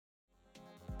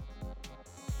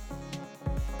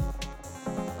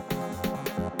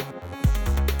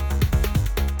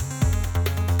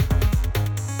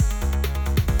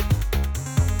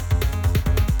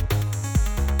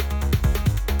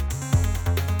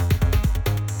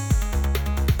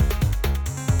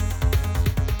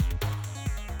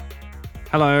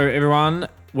Hello, everyone.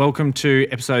 Welcome to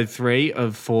episode 3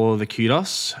 of For the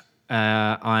Kudos.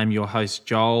 I'm your host,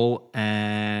 Joel,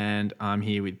 and I'm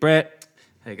here with Brett.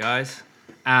 Hey, guys.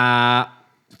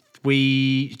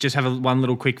 We just have one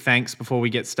little quick thanks before we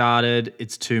get started.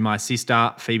 It's to my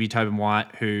sister, Phoebe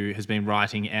Tobin-White, who has been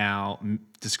writing our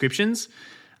descriptions.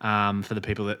 For the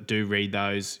people that do read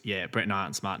those, Brett and I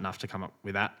aren't smart enough to come up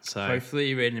with that. So hopefully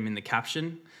you're reading them in the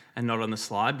caption and not on the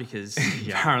slide because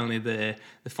apparently the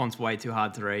font's way too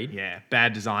hard to read. Yeah,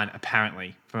 bad design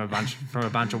apparently from a bunch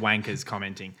of wankers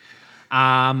commenting.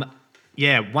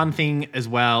 One thing as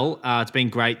well, it's been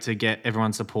great to get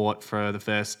everyone's support for the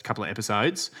first couple of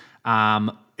episodes.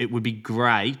 It would be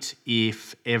great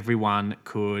if everyone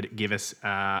could give us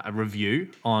a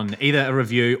review on either a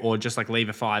review or just like leave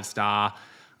a 5-star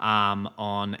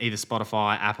on either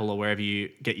Spotify, Apple, or wherever you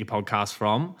get your podcast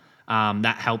from.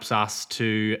 That helps us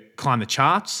to climb the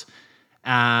charts.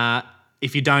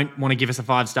 If you don't want to give us a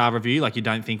 5-star review, like you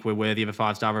don't think we're worthy of a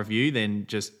 5-star review, then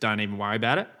just don't even worry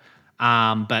about it.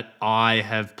 But I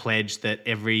have pledged that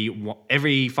every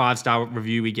 5-star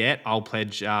review we get, I'll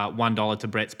pledge $1 to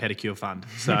Brett's pedicure fund.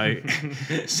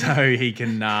 So he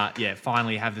can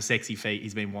finally have the sexy feet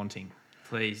he's been wanting.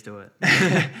 Please do it.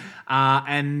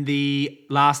 And the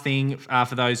last thing,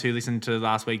 for those who listened to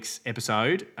last week's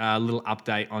episode, a little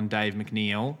update on Dave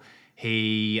McNeil.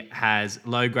 He has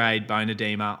low-grade bone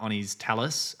edema on his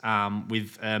talus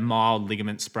with a mild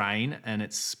ligament sprain, and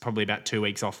it's probably about 2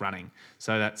 weeks off running.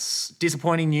 So that's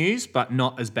disappointing news, but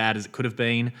not as bad as it could have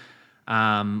been.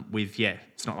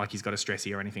 It's not like he's got a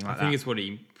stressy or anything like that. I think it's what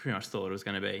he pretty much thought it was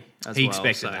going to be as he well.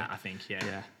 expected that, I think,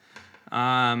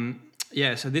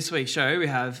 yeah. So this week's show, we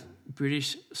have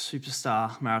British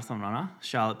superstar marathon runner,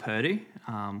 Charlotte Purdue.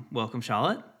 Welcome,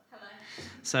 Charlotte. Hello.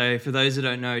 So for those who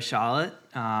don't know Charlotte,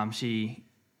 she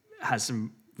has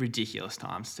some ridiculous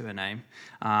times to her name.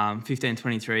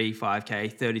 15:23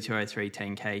 5K, 32:03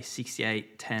 10K,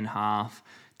 68 10 half,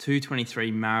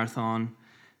 2:23 marathon,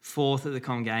 4th at the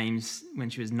Com Games when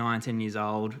she was 19 years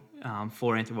old,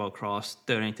 14th at World Cross,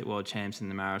 13th at World Champs in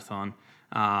the marathon.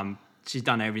 She's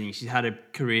done everything. She's had a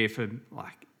career for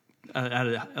at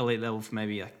an elite level for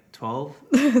maybe 12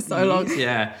 so years. long.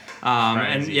 Yeah.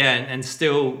 And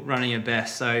still running her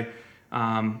best. So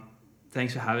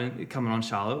thanks for coming on,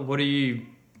 Charlotte. What are you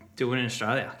doing in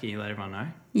Australia? Can you let everyone know?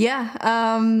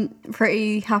 Yeah,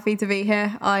 pretty happy to be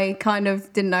here. I kind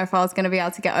of didn't know if I was going to be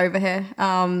able to get over here.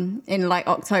 In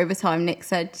October time, Nick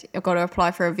said I've got to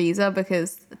apply for a visa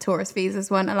because the tourist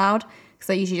visas weren't allowed.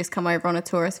 Because I usually just come over on a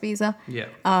tourist visa. Yeah.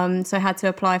 So I had to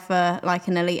apply for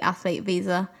an elite athlete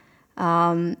visa.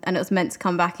 And it was meant to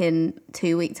come back in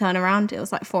 2-week turnaround. It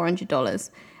was $400.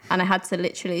 And I had to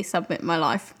literally submit my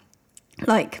life.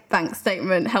 Bank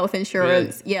statement, health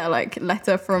insurance, really?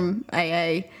 Letter from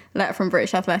AA, letter from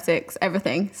British Athletics,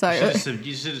 everything. So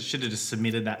you should have just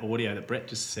submitted that audio that Brett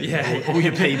just said. All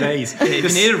your PBs. If you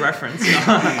need a reference.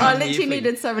 I literally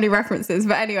needed so many references.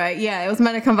 But anyway, it was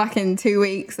meant to come back in 2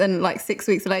 weeks, and 6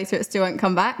 weeks later it still won't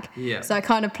come back. Yeah. So I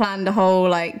kind of planned a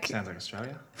whole Sounds like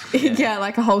Australia.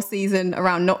 a whole season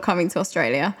around not coming to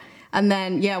Australia. And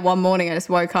then, one morning I just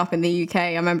woke up in the UK.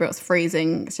 I remember it was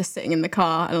freezing, just sitting in the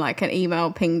car, and an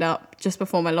email pinged up just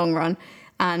before my long run.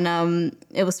 And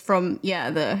it was from,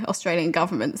 the Australian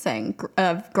government saying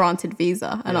granted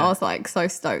visa. And I was so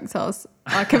stoked.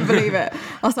 I couldn't believe it.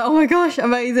 I was like, oh my gosh,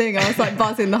 amazing. I was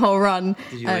buzzing the whole run.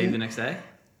 Did you leave the next day?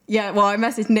 Yeah, well, I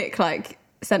messaged Nick,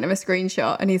 sent him a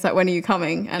screenshot, and he's like, when are you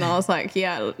coming? And I was like,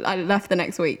 I left the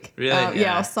next week. Really?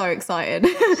 I was so excited.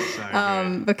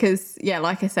 Because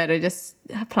like I said, I just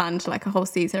planned a whole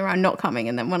season around not coming,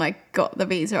 and then when I got the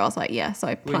visa I was like, so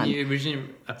I planned. When you originally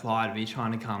applied, were you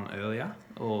trying to come earlier,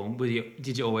 or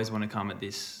did you always want to come at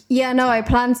this? I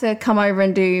planned to come over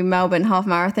and do Melbourne half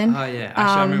marathon. Oh yeah, actually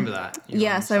I remember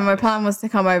that. So my plan was to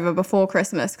come over before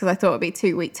Christmas because I thought it'd be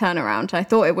 2-week turnaround. I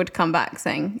thought it would come back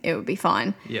saying it would be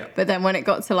fine. Yeah. But then when it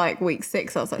got to week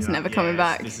 6, I was it's never coming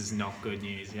back. This is not good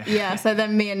news. So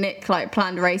then me and Nick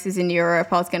planned races in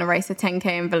Europe. I was going to race a 10K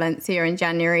in Valencia in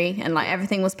January, and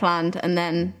everything was planned. And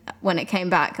then when it came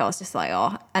back, I was just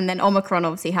and then Omicron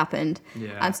obviously happened.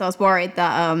 Yeah. And so I was worried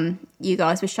that you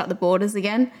guys would shut the borders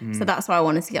again. So that's why I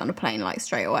wanted to get on a plane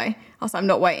straight away. I was I'm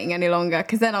not waiting any longer,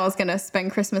 because then I was going to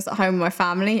spend Christmas at home with my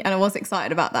family, and I was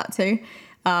excited about that too.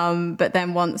 But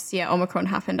then once, Omicron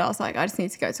happened, I was like, I just need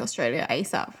to go to Australia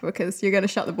ASAP because you're going to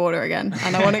shut the border again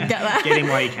and I want to get there. Get in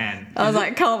while you can. I was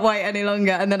like, can't wait any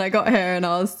longer. And then I got here and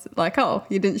I was like, oh,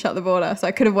 you didn't shut the border. So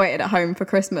I could have waited at home for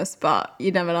Christmas, but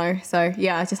you never know. So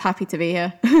yeah, just happy to be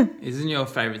here. Isn't your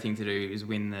favourite thing to do is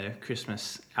win the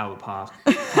Christmas Albert Park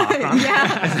run?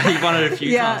 Yeah. You've won it a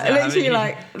few times now, literally haven't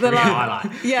like the Career like,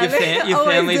 highlight. yeah, your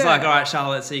always family's do like, it. all right,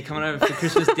 Charlotte, so you coming over for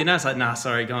Christmas dinner? It's like, nah,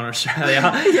 sorry, going to Australia.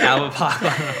 Albert Park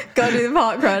run. Gotta do the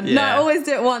park run. No, I Yeah. always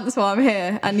do it once while I'm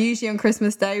here, and usually on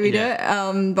Christmas Day we do it.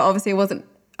 But obviously it wasn't.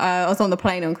 I was on the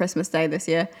plane on Christmas Day this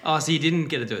year. Oh, so you didn't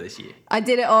get to do it this year? I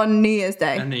did it on New Year's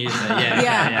Day. On New Year's Day, yeah.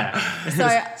 Yeah. So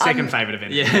Second favourite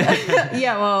event. Yeah.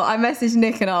 yeah, well, I messaged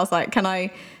Nick and I was like, can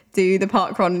I do the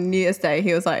park run on New Year's Day?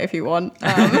 He was like, if you want.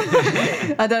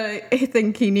 I don't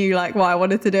think he knew like why I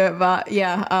wanted to do it, but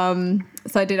yeah.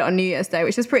 So I did it on New Year's Day,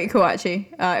 which was pretty cool actually.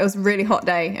 It was a really hot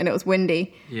day and it was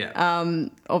windy. Yeah.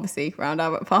 Obviously around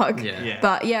Albert Park. Yeah.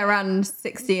 But yeah, around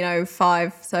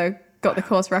 16:05. So got the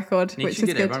course record, Nick which should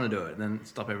is get good. everyone to do it, then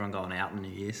stop everyone going out on New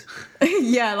Year's.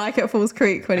 Yeah, like at Falls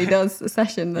Creek when he does a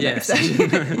session the next day.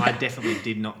 I definitely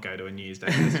did not go to a New Year's Day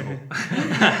festival.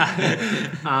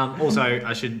 Also,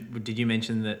 did you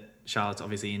mention that Charlotte's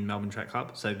obviously in Melbourne Track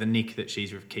Club? So the Nick that she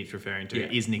keeps referring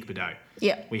to is Nick Purdue.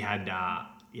 Yeah. We had,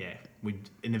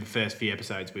 in the first few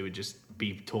episodes, we would just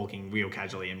be talking real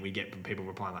casually and we get people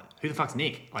replying like, who the fuck's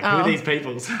Nick? Like, who are these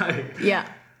people? So, Yeah.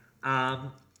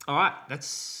 all right,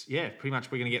 that's, pretty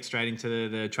much we're going to get straight into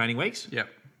the training weeks. Yep.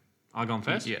 I gone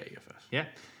first? Yeah, you go first. Yeah.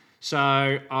 So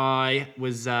I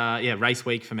was, race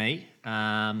week for me.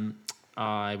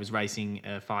 I was racing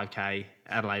a 5K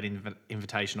Adelaide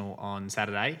Invitational on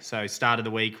Saturday. So started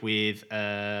the week with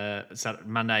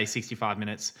Monday, 65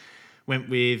 minutes. Went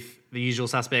with the usual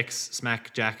suspects,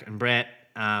 Smack, Jack and Brett.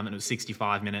 And it was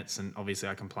 65 minutes. And obviously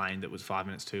I complained it was 5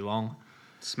 minutes too long.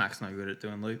 Smack's no good at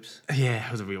doing loops. Yeah,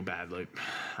 it was a real bad loop.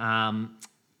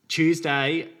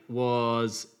 Tuesday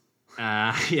was...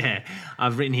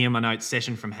 I've written here in my notes,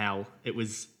 session from hell. It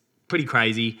was pretty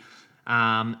crazy.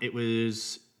 It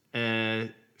was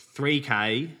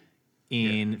 3K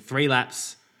in 3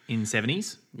 laps in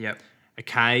 70s, Yep. a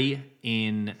K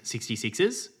in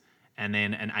 66s, and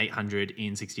then an 800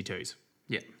 in 62s.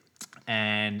 Yep.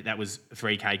 And that was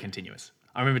 3K continuous.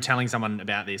 I remember telling someone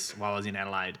about this while I was in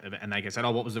Adelaide, and they said,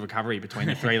 oh, what was the recovery between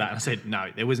the 3 laps? And I said, no,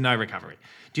 there was no recovery.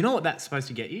 Do you know what that's supposed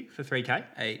to get you for 3K?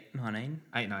 8:19.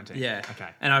 8:19. Yeah. Okay.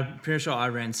 And I'm pretty sure I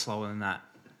ran slower than that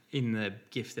in the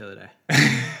gift the other day.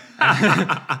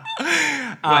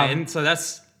 And so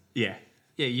that's... Yeah.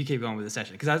 Yeah, you keep going with the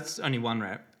session because that's only 1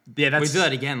 rep. Yeah, that's... We do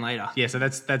that again later. Yeah, so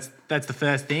that's the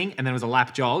first thing. And then it was a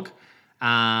lap jog,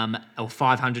 or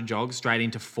 500 jogs straight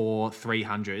into 4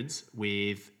 300s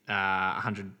with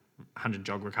 100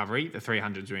 jog recovery. The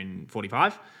 300s were in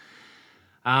 45.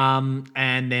 And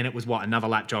then it was another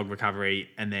lap jog recovery,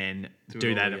 and then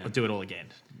do it all again.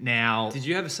 Now, Did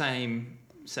you have the same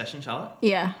session, Charlotte?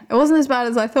 Yeah. It wasn't as bad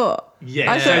as I thought.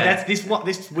 yeah, I so thought-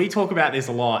 that's we talk about this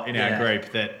a lot in our Yeah.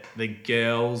 group, that the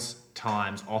girls'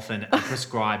 times often are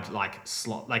prescribed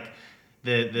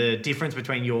the difference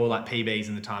between your like PBs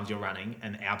and the times you're running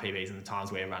and our PBs and the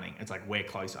times we're running. It's like we're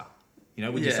closer. You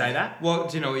know, would you say that? Well,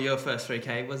 do you know what your first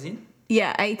 3K was in?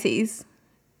 Yeah, 80s.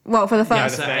 Well, for the Yeah,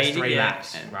 first, the So first 80, 3 yeah.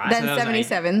 laps, right? then so that was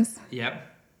 77s, Yep.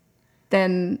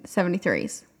 then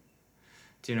 73s.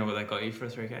 Do you know what that got you for a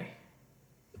 3K?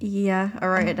 Yeah, I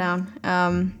wrote it down.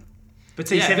 But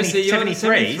see, but see, your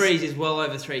 73s. 73s is well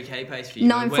over 3K pace for you.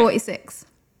 946.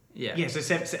 Yeah. Yeah, so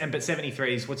but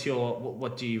 73s.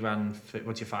 What do you run?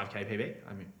 What's your 5K PB?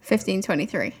 I mean,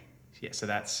 1523. yeah, so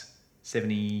that's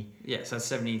 70. Yeah, so that's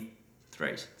 73s.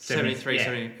 70, 73 yeah.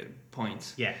 70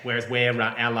 points. Yeah, whereas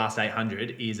our last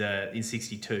 800 is in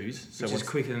 62s. So Which is what's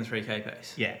quicker than 3K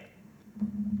pace. yeah.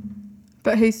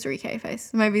 But who's 3K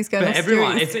face? Maybe he's going But off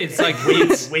everyone, Stewie's. it's like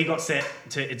We got set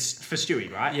to it's for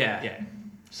Stewie, right? Yeah. Yeah.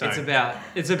 So it's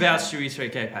about Stewie's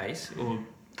 3K pace. Or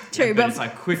True, but it's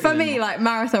like quicker for than- me, like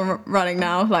marathon running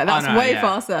now, like that's know, way yeah.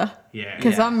 faster. yeah.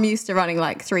 Because Yeah. I'm used to running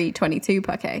like 322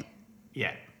 per K.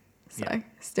 Yeah. So Yeah.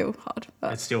 still hard.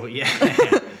 But It's still yeah.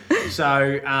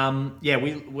 So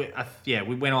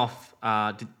we went off.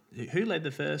 Who led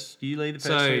the first? You lead the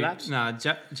first 3 laps. No,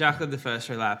 Jack led the first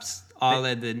 3 laps. I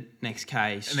led the next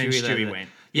K. And then Stewie went.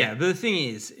 Yeah, but the thing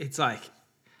is, it's like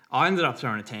I ended up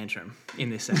throwing a tantrum in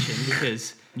this session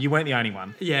because You weren't the only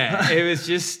one. yeah, it was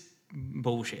just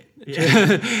bullshit.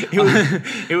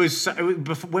 It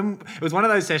was one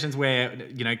of those sessions where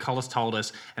Collis told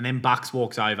us, and then Bucks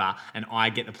walks over, and I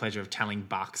get the pleasure of telling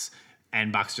Bucks,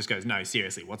 and Bucks just goes, "No,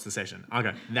 seriously, what's the session?" I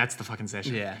go, "That's the fucking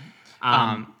session." Yeah.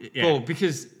 Yeah. Well,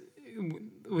 because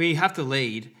we have to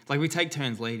lead. Like, we take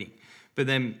turns leading. But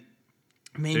then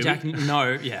me and Jack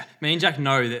know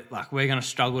that, like, we're going to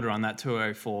struggle to run that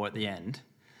 2:04 at the end.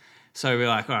 So we're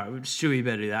like, all right, Stewie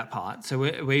better do that part. So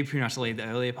we pretty much lead the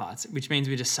earlier parts, which means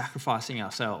we're just sacrificing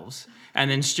ourselves.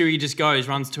 And then Stewie just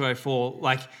runs 2:04,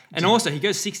 like, and also he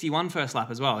goes 61 first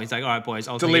lap as well. He's like, all right, boys,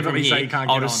 I'll take it from here. So you can't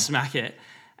I'll get just smack it.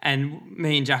 And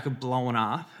me and Jack are blowing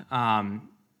up.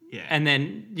 Yeah. And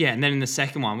then in the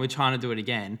second one, we're trying to do it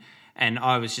again. And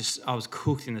I was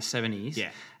cooked in the 70s. Yeah.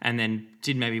 And then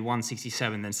did maybe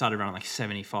 167, then started running like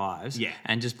 75s. Yeah.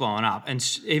 And just blowing up. And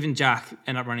even Jack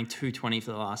ended up running 220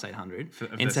 for the last 800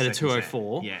 instead of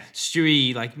 2:04. Yeah.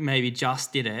 Stewie, like, maybe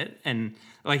just did it. And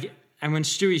when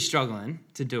Stewie's struggling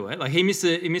to do it, like, he missed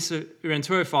we ran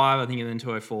 2:05, I think, and then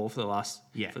 2:04 for the last.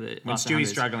 Yeah. For the When last Stewie's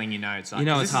 100s. struggling, it's like, You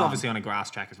know this it's is hard. obviously on a grass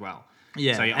track as well.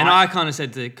 Yeah. So And I kind of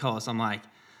said to Collis, I'm like,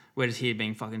 we're just here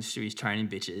being fucking Stewie's training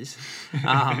bitches.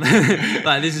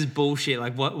 Like, this is bullshit.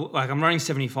 Like, what? Like, I'm running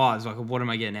 75s. Like, what am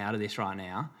I getting out of this right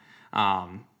now?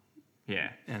 Yeah.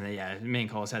 And then, me and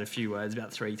Collis had a few words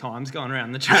about 3 times going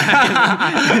around the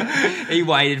track. He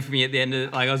waited for me at the end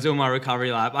of, like, I was doing my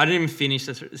recovery lap. I didn't even finish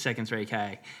the second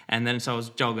 3K. And then, so I was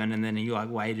jogging, and then he, like,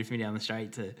 waited for me down the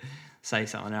straight to say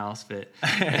something else. But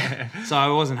so I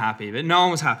wasn't happy. But no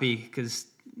one was happy because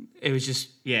it was just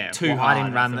too hard. I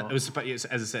didn't run. thought. It was,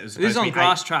 as I said, it was supposed This is to on be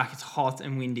grass track. It's hot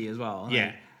and windy as well.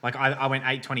 Yeah, like I went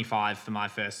 8:25 for my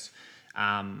first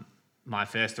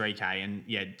 3K, and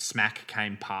Smack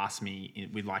came past me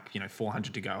with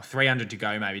 400 to go, or 300 to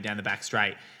go maybe down the back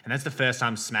straight, and that's the first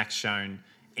time Smack's shown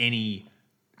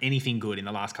anything good in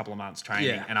the last couple of months training.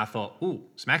 Yeah. And I thought, ooh,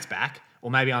 Smack's back,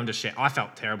 or maybe I'm just shit. I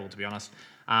felt terrible, to be honest.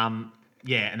 And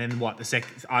then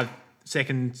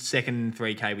second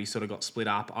 3K we sort of got split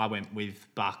up. I went with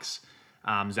Bucks,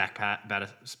 Zach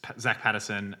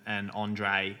Patterson and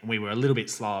Andre. We were a little bit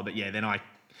slower, but then I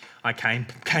came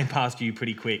past you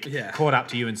pretty quick. Yeah. Caught up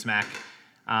to you and Smack.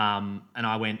 And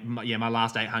I went, my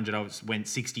last 800 went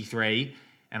 63,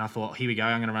 and I thought, here we go,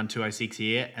 I'm going to run 206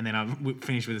 here, and then I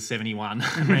finished with a 71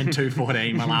 and ran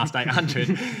 214 my last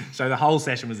 800. So the whole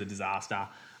session was a disaster.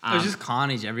 It was just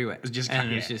carnage everywhere. It was just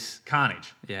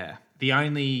carnage. Yeah. The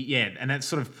only, and that's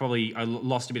sort of probably, I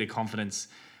lost a bit of confidence.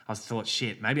 I thought,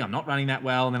 shit, maybe I'm not running that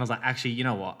well. And then I was like, actually, you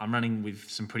know what? I'm running with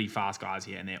some pretty fast guys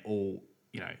here, and they're all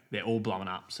blowing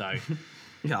up. So,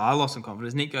 Yeah, I lost some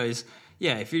confidence. Nick goes,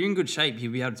 if you're in good shape,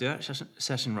 you'll be able to do that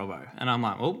session, Robbo. And I'm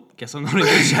like, well, guess I'm not in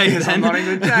good shape then. I'm not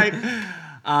in good shape.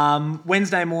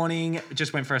 Wednesday morning,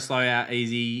 just went for a slow out,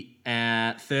 easy.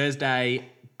 Thursday,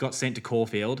 got sent to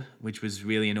Caulfield, which was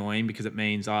really annoying because it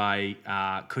means I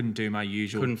couldn't do my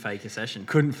usual. Couldn't fake a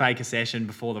session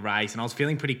before the race, and I was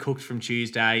feeling pretty cooked from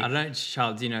Tuesday. I don't know,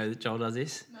 Charles, do you know that Joel does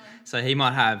this? No. So he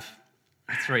might have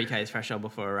a 3K threshold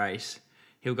before a race.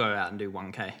 He'll go out and do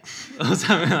 1K or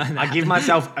something like that. I give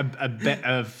myself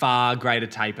a far greater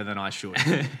taper than I should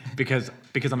because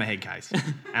I'm a head case,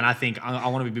 and I think I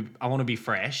want to be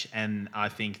fresh, and I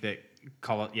think that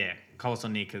Collis or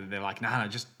Nick, they're like, no,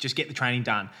 just get the training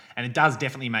done. And it does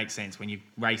definitely make sense when you're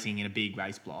racing in a big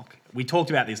race block. We talked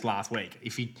about this last week.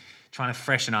 If you're trying to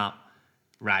freshen up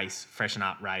race,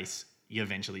 you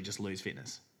eventually just lose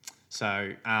fitness.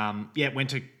 So, went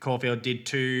to Caulfield, did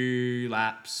 2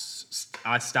 laps.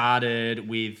 I started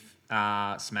with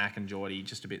Smack and Geordie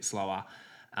just a bit slower.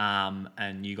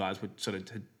 And you guys were sort of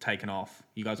taken off.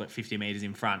 You guys were like 50 metres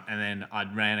in front. And then I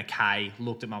ran a K,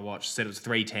 looked at my watch, said it was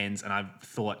 3:10s, and I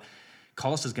thought,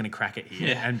 Collis is going to crack it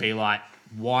here and be like,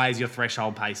 why is your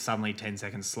threshold pace suddenly 10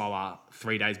 seconds slower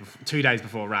 2 days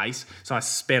before a race? So I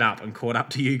sped up and caught up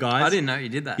to you guys. I didn't know you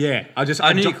did that. Yeah. I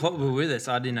knew you were with us.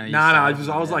 I didn't know you I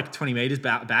was like 20 metres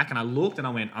back, and I looked and I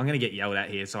went, I'm going to get yelled at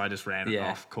here. So I just ran it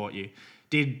off, caught you.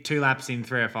 Did 2 laps in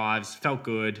 3:05s, felt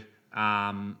good.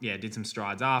 Did some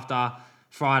strides after.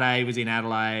 Friday was in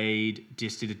Adelaide,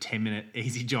 just did a 10-minute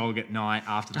easy jog at night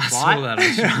after the flight. I saw that on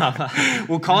Strava.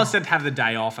 Well, Colin said to have the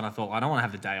day off, and I thought, I don't want to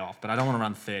have the day off, but I don't want to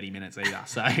run 30 minutes either.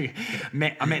 So I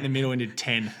met in the middle and did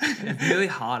 10. It's really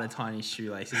hard to tie your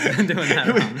shoelaces doing that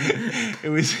run. It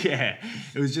was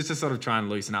just to sort of try and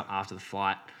loosen up after the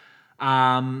flight.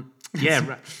 How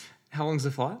long's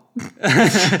the flight?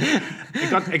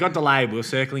 It got delayed. We were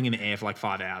circling in the air for like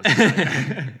 5 hours.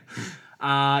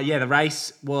 The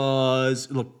race was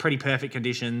pretty perfect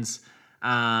conditions.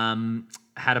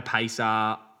 Had a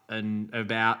pacer and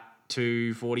about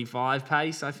 2:45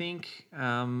 pace, I think,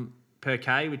 per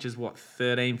K, which is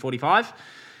 13:45.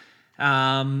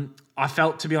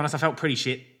 To be honest, I felt pretty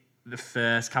shit the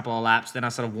first couple of laps. Then I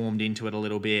sort of warmed into it a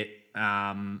little bit.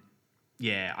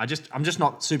 I'm just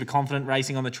not super confident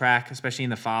racing on the track, especially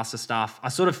in the faster stuff.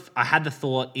 I had the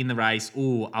thought in the race,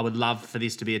 I would love for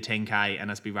this to be a 10K and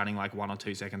us be running like 1 or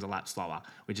 2 seconds a lap slower,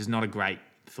 which is not a great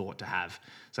thought to have.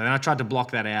 So then I tried to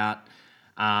block that out.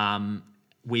 Then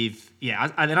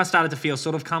I started to feel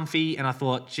sort of comfy, and I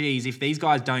thought, geez, if these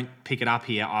guys don't pick it up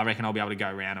here, I reckon I'll be able to go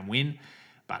around and win.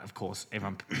 But of course,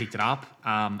 everyone picked it up.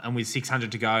 And with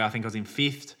 600 to go, I think I was in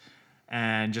 5th.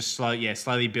 And just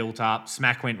slowly built up.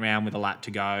 Smack went round with a lap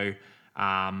to go.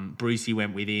 Brucey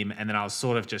went with him, and then I was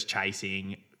sort of just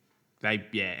chasing. They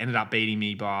ended up beating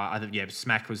me by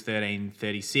Smack was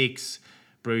 13:36,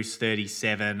 Bruce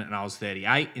 37, and I was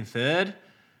 38 in third,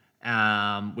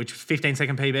 which was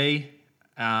 15-second PB.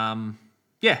 I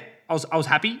was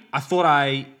happy. I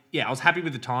was happy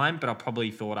with the time, but I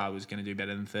probably thought I was going to do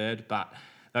better than third. But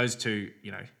those two,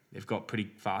 they've got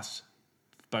pretty fast.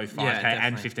 Both 5K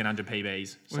and 1,500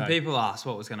 PBs. When people asked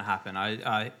what was going to happen,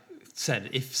 I said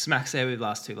if Smack's there with the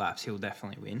last 2 laps, he'll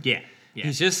definitely win. Yeah.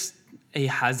 He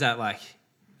has that like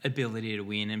ability to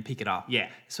win and pick it up. Yeah.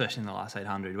 Especially in the last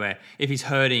 800, where if he's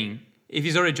hurting, if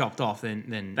he's already dropped off,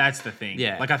 then that's the thing.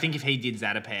 Yeah. Like I think if he did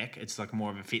Zatopek, it's like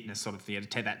more of a fitness sort of thing, to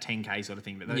take that 10K sort of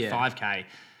thing. But the 5K,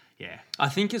 I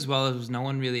think as well, there was no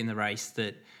one really in the race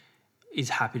that is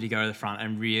happy to go to the front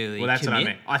and really that's commit. what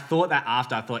I mean. I thought that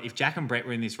after. I thought if Jack and Brett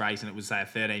were in this race and it was, say, a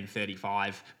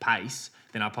 13:35 pace,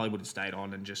 then I probably would have stayed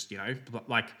on and just, I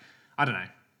don't know.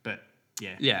 But,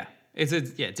 yeah. Yeah. It's a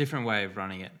different way of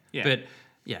running it. Yeah. But,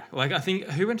 I think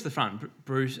who went to the front?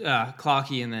 Bruce,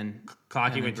 Clarkey and then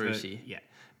Clarkey went Brucey. to the... Yeah.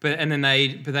 But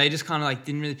they just kind of like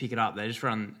didn't really pick it up. They just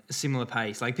run a similar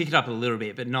pace. Like pick it up a little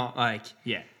bit, but not like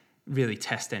really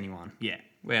test anyone. Yeah.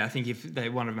 Where I think if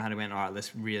one of them had went, all right,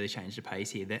 let's really change the pace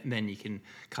here, then you can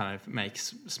kind of make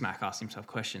Smack ask himself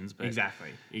questions. But Exactly.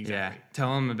 Yeah,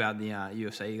 tell him about the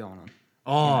UFC going on.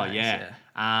 Oh,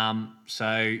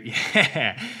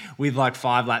 with like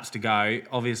 5 laps to go,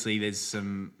 obviously there's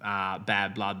some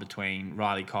bad blood between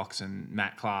Riley Cox and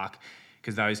Matt Clark,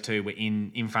 because those two were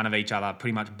in front of each other,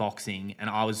 pretty much boxing, and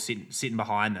I was sitting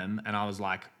behind them, and I was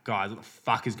like, guys, what the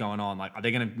fuck is going on? Like, are they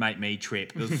going to make me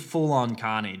trip? It was full-on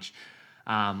carnage.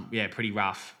 Pretty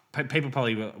rough. People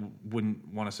probably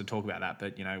wouldn't want us to talk about that,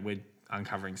 but, we're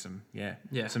uncovering some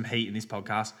heat in this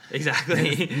podcast.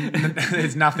 Exactly.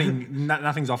 There's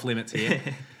nothing's off limits here.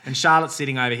 And Charlotte's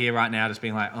sitting over here right now just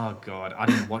being like, oh, God, I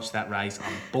didn't watch that race.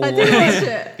 I'm bored. I did watch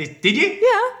it. Did you?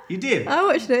 Yeah. You did? I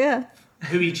watched it, yeah.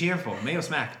 Who are you cheering for, me or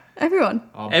Smack? Everyone.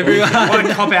 Oh, Everyone. What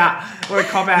a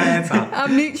cop-out answer.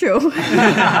 I'm neutral.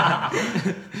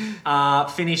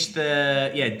 Finished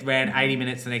ran 80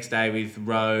 minutes the next day with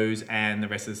Rose and the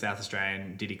rest of the South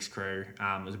Australian Diddix crew.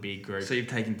 It was a big group. So you've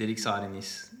taken Diddick's side in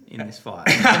this fight.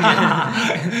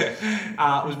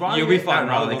 Was Riley You'll be fighting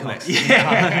Riley Cox.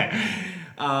 Yeah.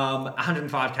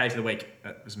 105K for the week.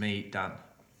 That was me done.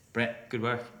 Brett, good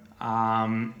work.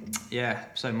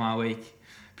 So my week,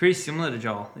 pretty similar to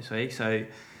Joel this week. So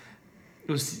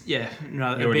it was, a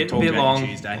bit long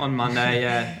Tuesday. On Monday,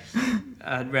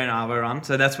 I ran an Arvo run.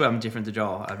 So that's where I'm different to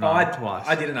Joel. I've run twice.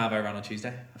 I did an Arvo run on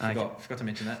Tuesday. I forgot to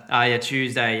mention that.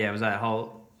 Tuesday, it was that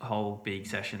whole big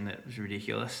session that was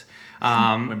ridiculous.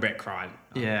 When Brett cried.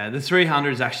 Yeah, the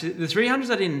 300s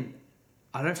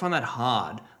I don't find that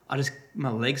hard. My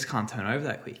legs can't turn over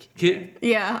that quick.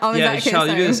 Yeah, I was exactly Charlie,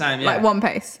 the same. you do the same, yeah. Like one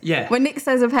pace. Yeah. When Nick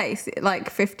says a pace, like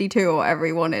 52 or whatever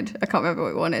he wanted, I can't remember what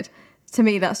he wanted. To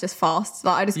me, that's just fast.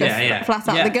 Like I just go flat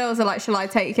out. Yeah. The girls are like, "Shall I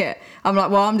take it?" I'm like,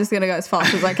 "Well, I'm just gonna go as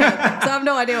fast as I can." So I have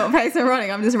no idea what pace I'm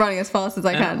running. I'm just running as fast as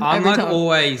I can. I'm every like time.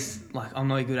 always I'm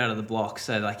not good out of the block,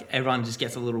 so like everyone just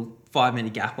gets a little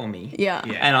 5-minute gap on me. Yeah.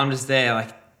 And I'm just there like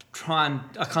I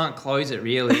can't close it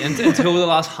really until the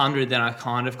last 100. Then I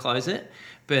kind of close it,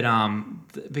 but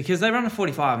because they run a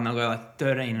 45 and they'll go like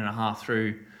 13 and a half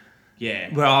through.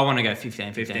 Yeah. Where I want to go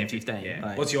 15. Yeah.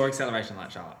 Like, What's your acceleration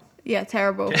like, Charlotte? Yeah,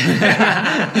 terrible.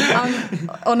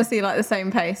 Honestly, like the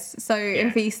same pace. So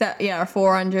if he set a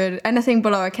 400, anything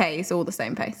below a K is all the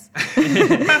same pace.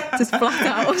 Just flat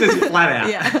out. Just flat out.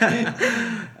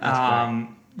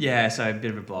 Yeah. So a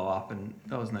bit of a blow up, and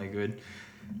that was no good.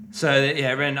 So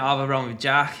I ran Arvo run with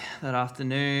Jack that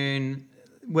afternoon.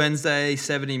 Wednesday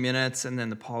 70 minutes, and then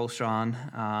the Pulse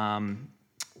run.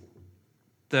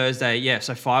 Thursday,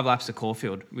 so 5 laps to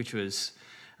Caulfield, which was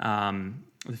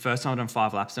the first time I've done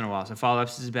 5 laps in a while. So 5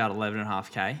 laps is about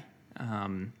 11.5K.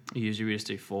 Usually we just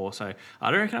do 4. So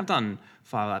I don't reckon I've done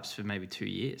 5 laps for maybe 2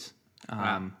 years.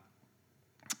 Wow.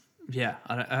 Yeah,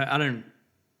 I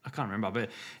can't remember, but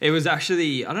it was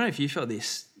actually, I don't know if you felt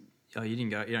this. Oh, you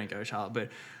don't go, Charlotte, but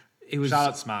it was.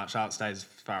 Charlotte's smart. Charlotte stays as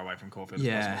far away from Caulfield as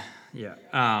possible. Yeah.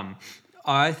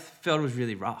 I felt it was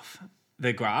really rough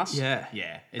The grass? Yeah.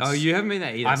 Yeah. Oh, you haven't been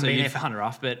there either, I haven't so been you're there for- fun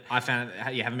rough, but I found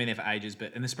you haven't been there for ages,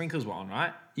 and the sprinklers were on,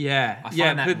 right? yeah. I find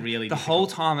yeah, that but really the whole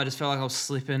difficult. time I just felt like I was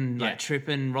slipping, Yeah. like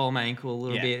tripping, rolling my ankle a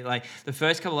little Yeah. bit. Like the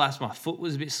first couple of laps, my foot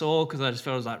was a bit sore because I just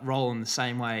felt I was like rolling the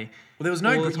same way. Well, there was no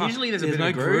all the groove. time. Usually there's a There's bit no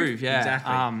of a groove. Yeah.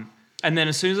 Exactly. And then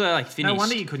as soon as I like finished, No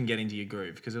wonder you couldn't get into your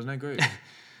groove because there was no groove.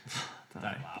 Don't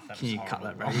laugh. That can was you cut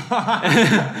horrible.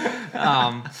 that,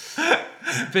 Brady?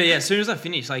 But yeah, as soon as I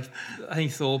finished, like I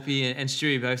think Thorpe and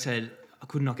Stewie both said I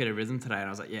could not get a rhythm today, and I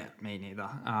was like, yeah, me neither.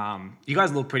 You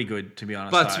guys look pretty good, to be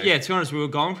honest. But though. yeah, to be honest, we were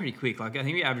going pretty quick. Like I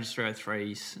think we averaged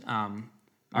 3:03s. I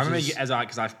remember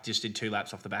because I just did 2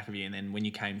 laps off the back of you, and then when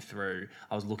you came through,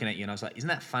 I was looking at you and I was like, "Isn't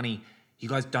that funny? You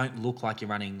guys don't look like you're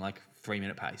running like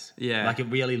 3-minute pace. Yeah. like it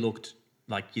really looked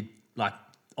like you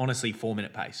honestly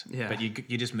 4-minute pace. Yeah. but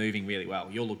you're just moving really well.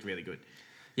 You all looked really good.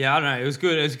 Yeah, I don't know. It was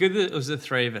good. It was good that it was the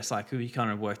three of us. Like we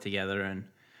kind of worked together and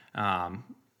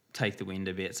take the wind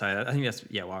a bit. So I think that's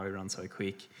why we run so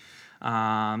quick. Did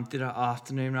our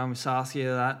afternoon run with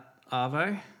Saskia that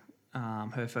Arvo,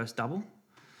 her first double.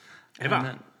 Ever?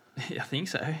 And I think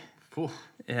so. Phew.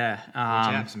 Yeah.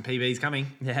 Watch out, some PBs coming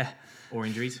Yeah. or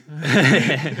injuries.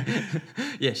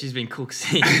 Yeah, she's been cooked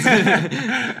since.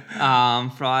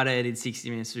 Friday I did 60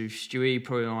 minutes with Stewie,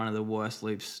 probably one of the worst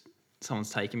loops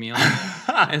someone's taken me on.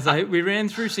 And so we ran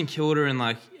through St Kilda and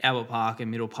like Albert Park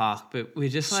and Middle Park, but we're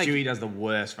just like... Stewie does the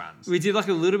worst runs. We did like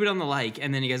a little bit on the lake,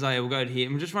 and then he goes, "Oh yeah, we'll go to here."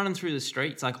 And we're just running through the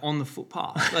streets, like on the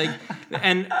footpath, like,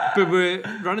 but we're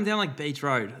running down like Beach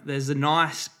Road. There's a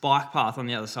nice bike path on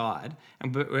the other side,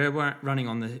 and we're running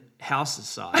on the house's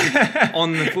side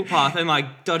on the footpath, and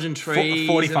like dodging trees.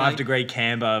 45 and, like, degree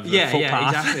camber of the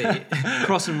footpath. Yeah, exactly.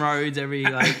 Crossing roads every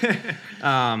like.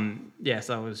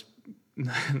 So it was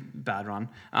bad run.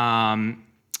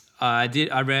 I had the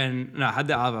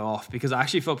Arvo off because I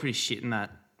actually felt pretty shit in that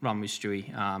run with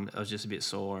Stewie. I was just a bit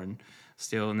sore and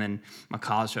then my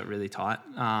calves felt really tight.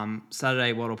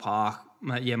 Saturday, Wattle Park,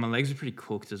 my legs were pretty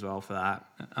cooked as well for that.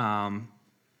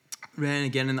 Ran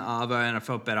again in the Arvo and I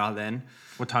felt better then.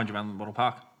 What time did you run Wattle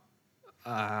Park?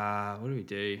 What do we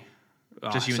do?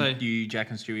 Just you, Jack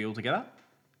and Stewie all together?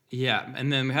 Yeah,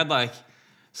 and then we had like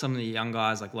some of the young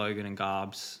guys like Logan and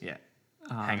Garbs. Yeah.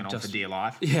 Hanging on for dear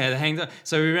life. Yeah, they hanged on.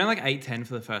 So we ran like 8:10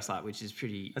 for the first lap, which is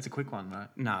pretty... That's a quick one, right?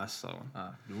 No, it's a slow one.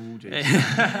 Oh,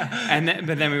 jeez.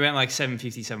 But then we went like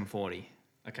 7:50, 7:40.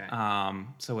 Okay.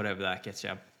 So whatever that gets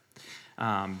you.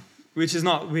 Which is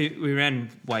not... We ran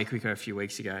way quicker a few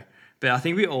weeks ago. But I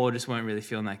think we all just weren't really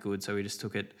feeling that good, so we just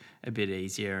took it a bit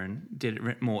easier and did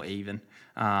it more even.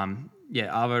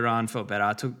 Arvo run felt better.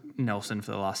 I took Nelson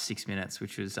for the last 6 minutes,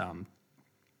 which was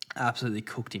absolutely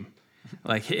cooked him.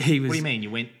 Like he was. What do you mean?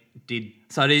 You did?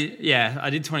 So I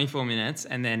did 24 minutes,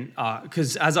 and then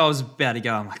because as I was about to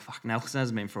go, I'm like, "Fuck, Nelson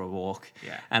hasn't been for a walk."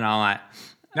 Yeah. And I'm like,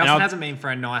 Nelson hasn't been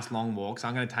for a nice long walk, so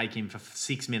I'm going to take him for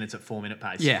 6 minutes at 4-minute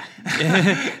pace. Yeah.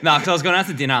 No, because I was going out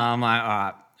to dinner. I'm like, all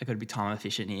right, I've got to be time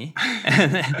efficient here.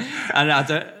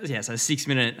 So 6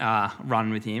 minute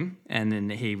run with him, and then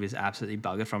he was absolutely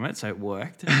buggered from it, so it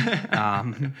worked.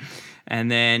 And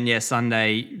then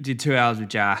Sunday did 2 hours with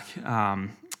Jack.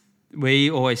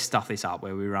 We always stuff this up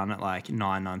where we run at like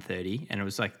 9:30, and it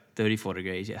was like 34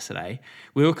 degrees yesterday.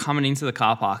 We were coming into the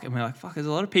car park, and we're like, "Fuck!" There's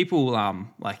a lot of people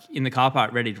like in the car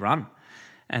park ready to run,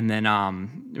 and then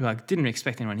we like didn't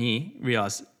expect anyone here.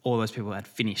 Realised all those people had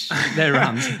finished their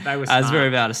runs They were as we were smart.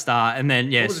 about to start, and then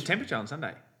What was the temperature on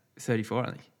Sunday? 34 I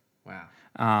think. Wow.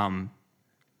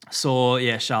 Saw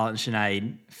Charlotte and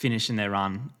Sinead finishing their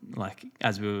run like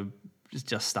as we were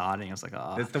just starting. I was like,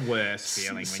 oh. That's the worst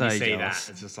feeling when so you see jealous.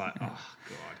 that. It's just like, oh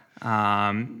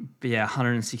god. But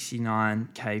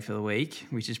 169k for the week,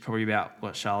 which is probably about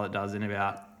what Charlotte does in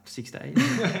about 6 days.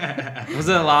 Was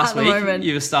it last At the week? moment.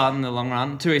 You were starting the long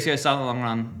run. 2 weeks ago, starting the long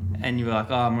run, and you were like,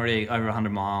 "Oh, I'm already over 100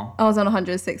 mile." I was on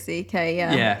 160k,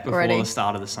 Yeah, before already. the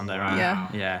start of the Sunday run. Yeah.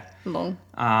 Yeah. Long.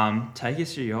 Take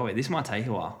us through your week. This might take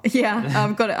a while. Yeah,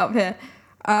 I've got it up here.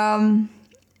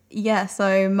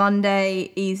 So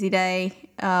Monday, easy day.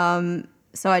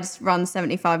 So I just run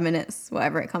 75 minutes,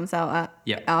 whatever it comes out at.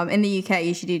 Yeah. In the UK, you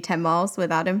usually do 10 miles with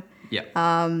Adam. Yeah.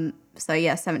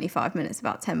 75 minutes,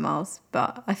 about 10 miles.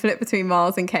 But I flip between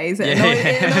miles and Ks. It Yeah.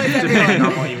 annoys everyone.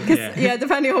 on what you-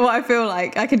 Depending on what I feel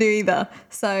like, I can do either.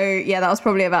 So, that was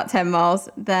probably about 10 miles.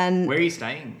 Then Where are you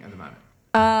staying at the moment?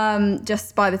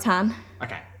 just by the tan.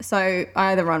 Okay. So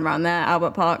I either run around there,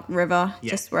 Albert Park, River, Yeah.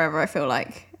 just wherever I feel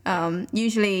like.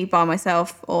 Usually by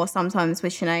myself or sometimes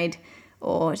with Sinead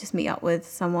or just meet up with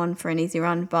someone for an easy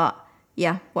run. But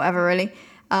whatever really.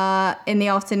 In the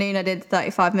afternoon I did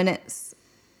 35 minutes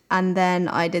and then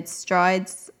I did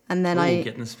strides And then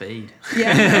getting the speed.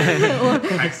 yeah.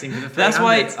 Practicing for the That's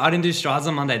why 300s. I didn't do strides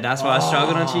on Monday. That's why I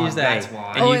struggled on Tuesday. that's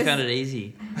why. And Always- you found it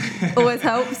easy. Always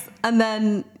helps. And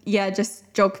then,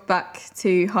 just jogged back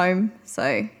to home.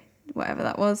 So whatever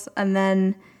that was. And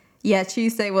then,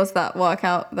 Tuesday was that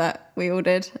workout that we all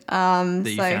did. That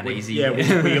you found easy. Yeah, we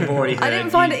have already heard. I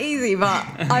didn't find it easy, but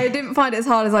I didn't find it as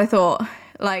hard as I thought.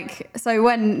 So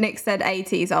when Nick said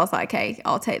 80s, I was like, okay,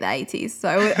 I'll take the 80s. So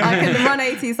I can run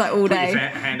 80s like all Put your day.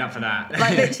 hand up for that.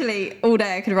 Like literally all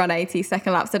day I could run 80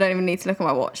 second laps. I don't even need to look at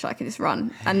my watch. I can just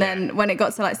run. And then when it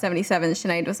got to like 77,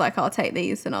 Sinead was like, I'll take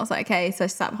these. And I was like, okay. So I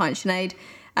sat behind Sinead.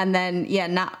 And then,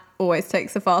 Nat always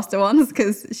takes the faster ones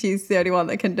because she's the only one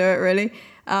that can do it really.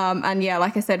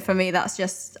 Like I said, for me, that's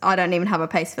just, I don't even have a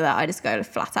pace for that. I just go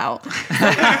flat out.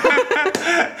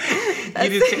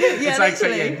 It's like, so,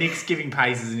 literally. Nick's giving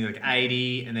paces and you're like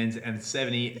 80 and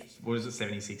 70, what was it,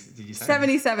 76, did you say?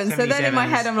 77. So then in my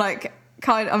head, I'm like,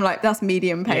 that's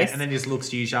medium pace. Yeah, and then just looks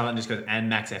to you, Charlotte, and just goes, and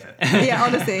max effort. Yeah,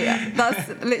 honestly, that's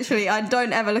literally, I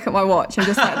don't ever look at my watch. I'm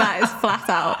just like, that is flat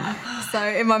out. So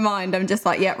in my mind, I'm just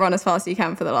like, run as fast as you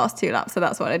can for the last 2 laps. So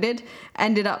that's what I did.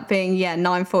 Ended up being,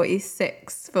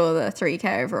 9:46 for the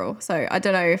 3K overall. So I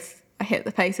don't know if I hit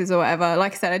the paces or whatever.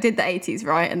 Like I said, I did the 80s,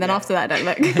 right? And then after that, I don't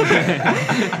look.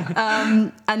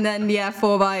 And then,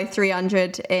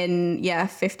 4x300 in,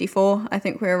 54, I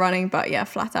think we were running. But,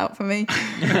 flat out for me.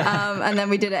 And then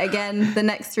we did it again. The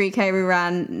next 3K, we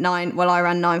ran I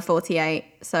ran 9:48.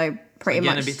 So pretty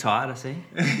much. Getting a bit tired, I see.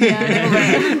 Yeah, a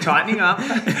little bit. Tightening up.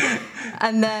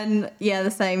 And then,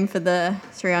 the same for the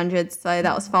 300s. So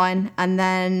that was fine. And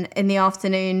then in the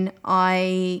afternoon,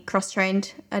 I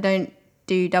cross-trained. I don't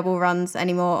do double runs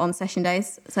anymore on session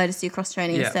days. So I just do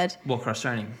cross-training instead. What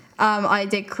cross-training? I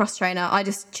did cross-trainer. I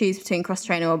just choose between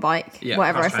cross-trainer or bike,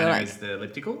 whatever I feel like. Is the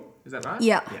elliptical, is that right?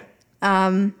 Yeah.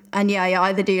 I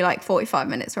either do like 45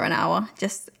 minutes or an hour.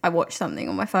 Just I watch something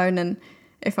on my phone, and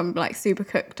if I'm like super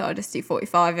cooked, I'll just do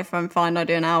 45. If I'm fine, I'll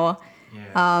do an hour.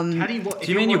 Yeah. How do you,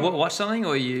 Do you mean you watch something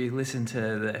or you listen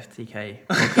to the FTK?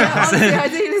 Yeah, honestly, I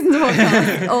do listen to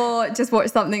podcasts or just watch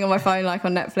something on my phone, like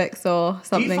on Netflix or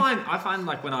something. I find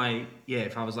like when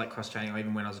if I was like cross training or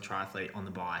even when I was a triathlete on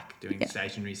the bike doing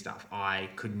stationary stuff, I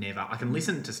can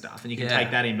listen to stuff and you can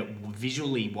take that in, but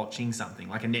visually watching something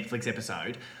like a Netflix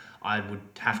episode, I would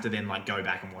have to then like go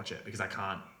back and watch it because I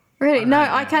can't. Really? No,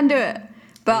 I can do it.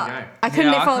 But I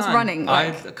couldn't if I was running.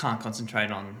 I can't concentrate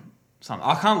on something.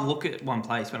 I can't look at one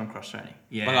place when I'm cross training.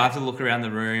 Yeah. Like I have to look around the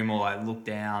room or like look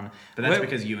down. But that's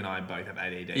because you and I both have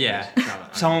ADD. Yeah.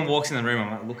 Someone walks in the room,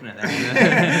 I'm like looking at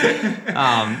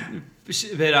them. But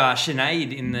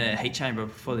Sinead in the heat chamber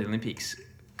before the Olympics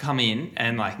come in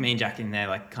and like me and Jack in there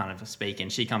like kind of speaking.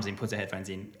 She comes in, puts her headphones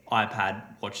in, iPad,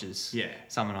 watches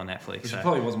someone on Netflix. She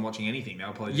probably wasn't watching anything. They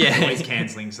were probably always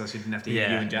cancelling so she didn't have to hear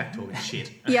you and Jack talking shit.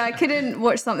 Yeah, I couldn't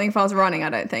watch something if I was running, I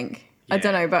don't think. I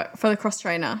don't know, but for the cross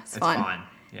trainer, it's fine.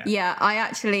 Yeah, I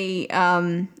actually,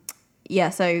 so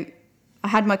I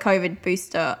had my COVID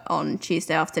booster on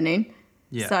Tuesday afternoon.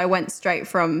 Yeah. So I went straight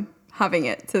from having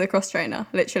it to the cross trainer,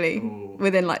 literally.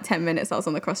 Within like 10 minutes I was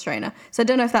on the cross trainer. So I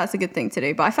don't know if that's a good thing to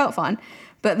do, but I felt fine.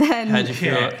 But then... How'd you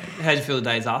feel the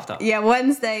days after? Yeah,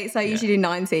 Wednesday, so I usually do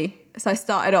 90. So I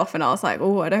started off and I was like,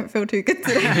 I don't feel too good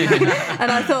today.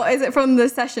 And I thought, is it from the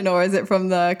session or is it from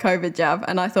the COVID jab?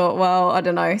 And I thought, well, I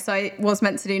don't know. So I was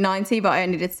meant to do 90, but I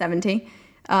only did 70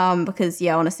 because,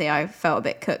 honestly, I felt a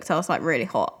bit cooked. I was like really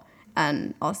hot.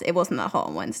 And it wasn't that hot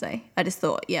on Wednesday. I just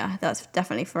thought, that's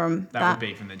definitely from that. That would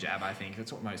be from the jab, I think.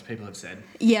 That's what most people have said.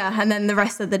 Yeah, and then the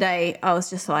rest of the day, I was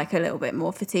just like a little bit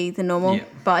more fatigued than normal. Yeah.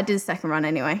 But I did a second run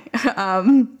anyway. Have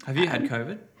you had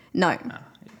COVID? No.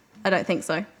 I don't think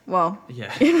so. Well.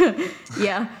 Yeah.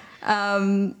 Yeah.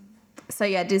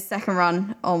 Did second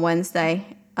run on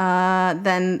Wednesday.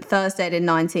 Then Thursday I did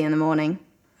 90 in the morning.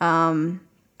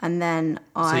 And then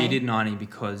So you did 90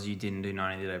 because you didn't do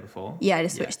 90 the day before? Yeah, I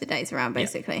just switched the days around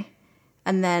basically. Yeah.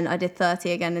 And then I did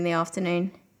 30 again in the afternoon.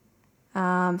 So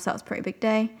that was a pretty big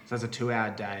day. So it's a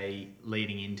 2-hour day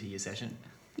leading into your session?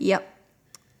 Yep.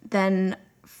 Then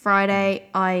Friday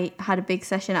I had a big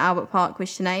session at Albert Park with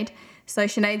Sinead. So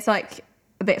Sinead's like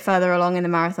a bit further along in the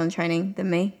marathon training than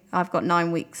me. I've got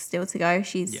 9 weeks still to go.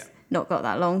 She's not got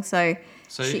that long. So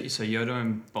you're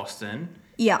doing Boston.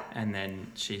 Yeah. And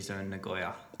then she's doing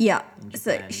Nagoya. Yeah.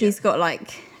 So she's got like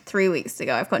 3 weeks to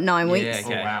go. I've got 9 weeks. Yeah,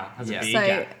 okay. Oh, wow. That's a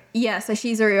big gap. So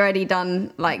she's already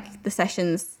done like the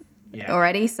sessions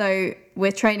already. So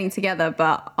we're training together,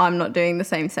 but I'm not doing the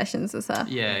same sessions as her.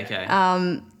 Yeah, okay.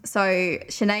 So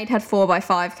Sinead had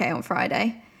 4x5K on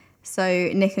Friday. So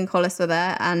Nick and Collis were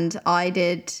there and I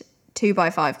did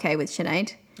 2x5K with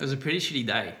Sinead. It was a pretty shitty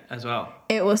day as well.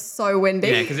 It was so windy.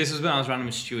 Yeah, because this was when I was running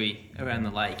with Stewie around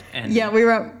the lake. And yeah, we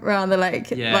went around the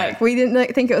lake. Yeah. Like, we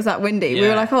didn't think it was that windy. We were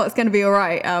Yeah. like, oh, it's going to be all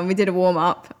right. We did a warm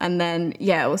up, and then,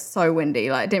 yeah, it was so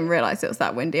windy. Like, I didn't realize it was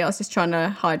that windy. I was just trying to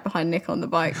hide behind Nick on the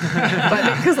bike. But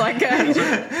Nick was like,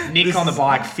 Nick on the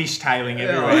bike, fishtailing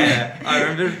everywhere. Oh, yeah. I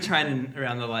remember training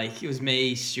around the lake. It was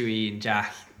me, Stewie, and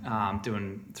Jack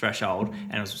doing threshold,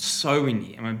 and it was so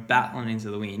windy, and we're battling into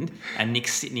the wind, and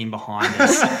Nick's sitting in behind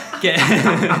us.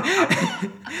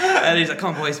 And he's like,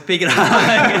 come on, boys, pick it up.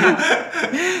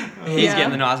 He's getting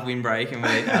the nice windbreak, and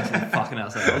we're absolutely fucking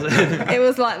ourselves. it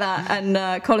was like that.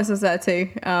 And Collis was there too.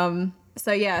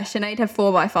 So, yeah, Sinead had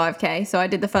 4x5K. So I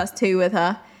did the first 2 with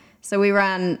her. So we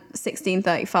ran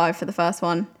 16:35 for the first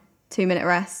one, 2-minute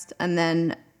rest, and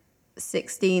then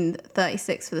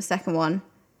 16:36 for the second one.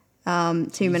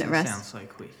 2-minute rest. Sounds so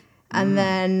quick. And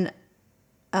then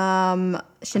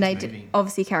Sinead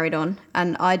obviously carried on,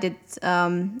 and I did.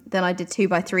 Then I did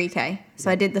 2x3K.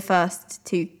 So I did the first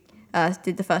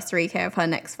 3K of her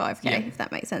next 5K, if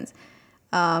that makes sense.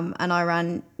 And I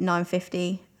ran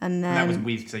 9:50, and then And that was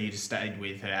with, so you just stayed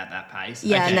with her at that pace.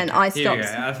 yeah, Okay. and then I Here we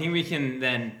stopped. go. I think we can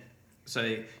then.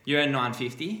 So you're at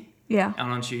 9:50, Yeah,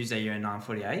 and on Tuesday you're at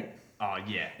 9:48. Oh,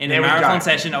 yeah. In There a we marathon go.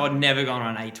 session, I would never go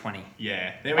on 8:20.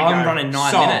 Yeah, there we go. I'm running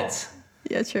 9 Sold. minutes.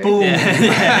 yeah, true. Boom.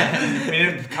 Yeah. We need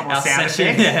a couple of Our sound session,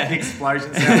 effects, yeah.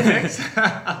 explosion sound effects.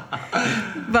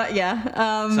 But yeah,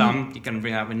 So I'm going to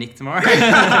bring up with Nick tomorrow.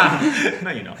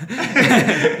 No, you're not.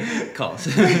 Close.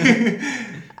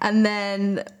 and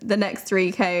then the next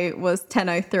 3K was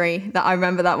 10:03. That I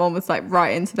remember that one was like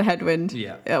right into the headwind.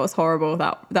 Yeah. It was horrible.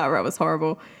 That rep was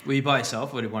horrible. Were you by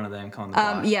yourself, or did one of them come on the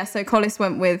bike? Yeah, so Collis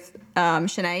went with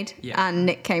Sinead, Yeah. and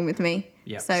Nick came with me.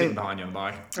 Yeah, So Sitting behind you on the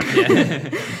bike. so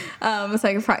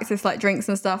I could practice like drinks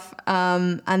and stuff.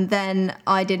 And then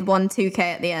I did 1 2K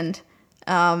at the end,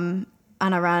 and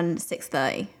I ran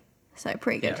 6:30, so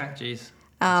pretty good. Yeah, jeez.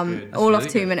 Good. All really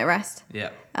off 2-minute rest. Yeah.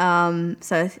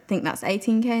 So I think that's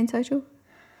 18K in total.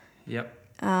 Yep.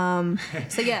 So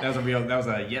yeah, That was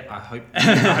a yep. I hope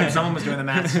someone was doing the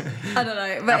maths. I don't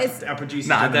know, but it's Our producer's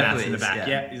Nah, doing the maths definitely in the is, back.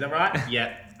 yeah. Yeah, is that right?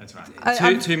 Yeah, that's right.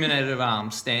 I- 2 minute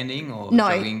of standing or No,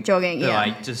 jogging? jogging, yeah.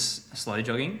 Like just slow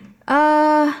jogging?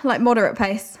 like moderate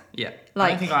pace. Yeah. I Like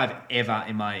don't think I've ever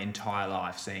in my entire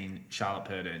life seen Charlotte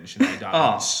Purdue and Sinead Dyer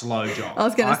Oh. slow jog. I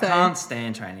was gonna I say, can't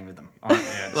stand training with them.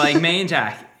 Yeah. Like me and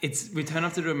Jack, we turn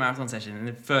off to do a marathon session, and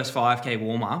the first 5K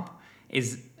warm up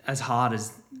is as hard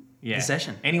as Yeah. the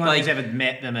session. Anyone Like- who's ever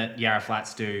met them at Yarra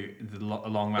Flats do the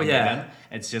long run Yeah. with them,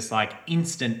 it's just like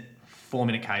instant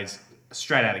 4-minute Ks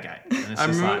straight out of the gate. And it's I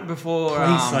just remember like, before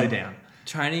please slow down.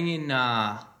 training in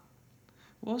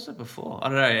what was it before? I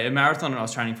don't know, a marathon I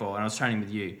was training for, and I was training with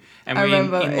you, and I we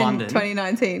remember in London.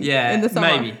 2019. Yeah, in the summer.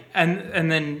 maybe.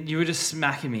 And then you were just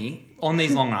smacking me on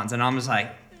these long runs, and I'm just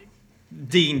like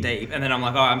digging deep, and then I'm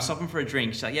like, oh, I'm stopping for a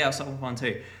drink. She's like, yeah, I'll stop for one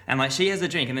too. And like she has a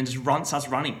drink, and then just starts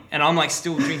running, and I'm like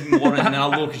still drinking water, and then I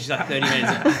look, and she's like 30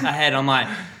 minutes ahead. I'm like,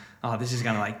 oh, this is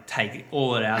gonna like take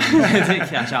all it out to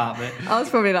catch up. But I was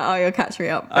probably like, oh, you'll catch me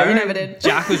up, I but you never remember did.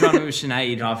 Jack was running with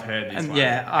Sinead. I've heard this And one.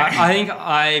 yeah, I think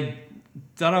I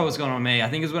don't know what's going on with me. I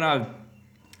think it was when I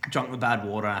drunk the bad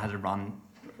water, I had to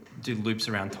do loops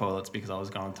around toilets because I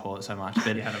was going to the toilet so much.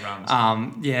 But You had to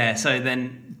run. yeah, so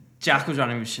then Jack was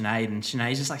running with Sinead, and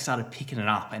Sinead just like started picking it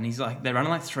up, and he's like, they're running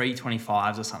like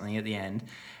 3:25s or something at the end,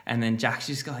 and then Jack's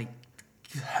just like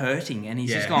hurting, and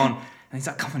he's just Yeah. gone, and he's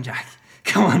like, come on, Jack,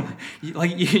 come on, you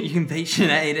can beat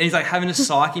Sinead, and he's like having to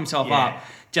psych himself Yeah. up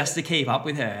just to keep up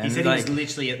with her. He And said like, he was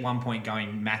literally at one point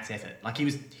going max effort. Like he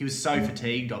was so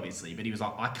fatigued, obviously, but he was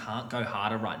like, I can't go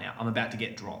harder right now. I'm about to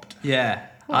get dropped. yeah,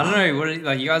 I don't know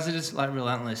like you guys are just like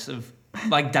relentless of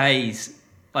like days,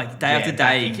 like day Yeah, after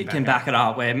day backing can back back it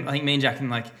up. Where I think me and Jack can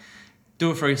like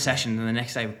do it for a session, and the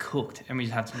next day we're cooked, and we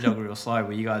just have to jog real slow.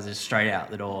 Where you guys are straight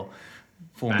out the door,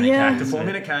 4 minute Yeah. The Ks.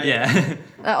 4-minute K. Yeah,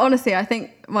 Honestly, I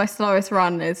think my slowest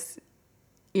run is,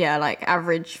 like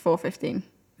average 4:15.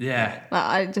 yeah. Like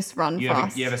I just run You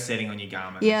fast. have a setting on your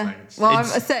Garmin. Yeah. Like it's- Well,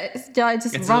 it's- I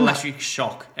just It's an run. electric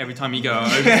shock every time you go over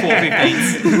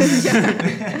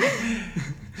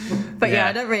 4:15. But yeah, Yeah.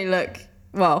 I don't really look.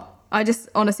 Well, I just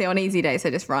honestly on easy days I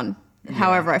just run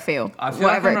however I feel, I feel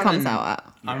whatever like it I'm comes running- out at.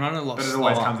 I'm running a lot but it slower.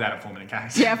 always comes out at 4-minute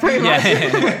Ks. Yeah, pretty much.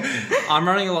 Yeah, I'm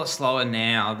running a lot slower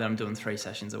now that I'm doing 3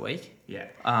 sessions a week. Yeah.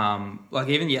 Like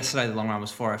even yesterday, the long run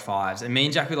was 4:05s, and me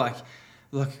and Jack were like,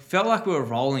 felt like we were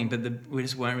rolling, but we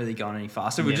just weren't really going any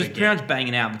faster. We were Never just pretty much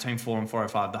banging out between 4 and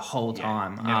 4:05 the whole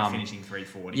time. Never finishing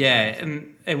 3:40. Yeah,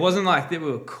 and it wasn't like that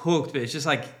we were cooked, but it's just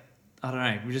like I don't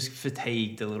know, we're just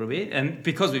fatigued a little bit, and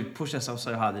because we've pushed ourselves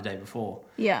so hard the day before.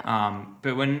 Yeah.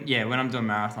 But when I'm doing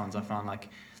marathons, I find like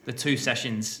the 2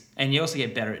 sessions, and you also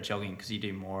get better at jogging because you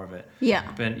do more of it.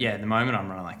 Yeah. But yeah, at the moment I'm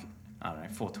running like, I don't know,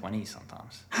 420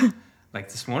 sometimes. Like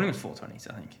this morning was 420s,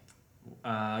 I think.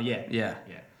 Yeah. Yeah.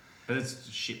 Yeah. But it's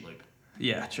a shit loop.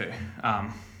 Yeah, true.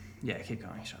 Yeah, keep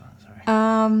going, Charlotte.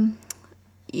 Sorry.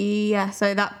 Yeah,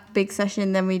 so that big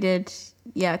session, then we did,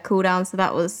 cool down. So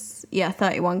that was,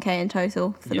 31K in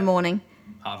total for the morning.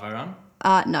 Arvo run?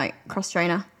 No, cross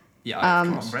trainer. Yeah,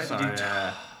 Come on, Brett.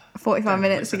 so, 45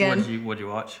 minutes again. What'd you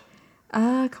watch?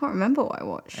 I can't remember what I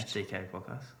watched. FDK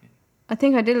podcast. I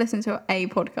think I did listen to a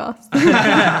podcast.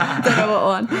 Don't know what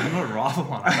one. I'm not a rival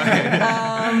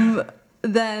one.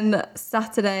 Then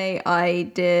Saturday I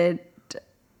did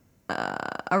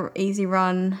a easy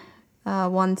run,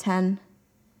 110.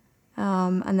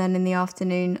 And then in the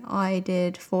afternoon I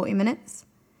did 40 minutes.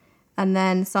 And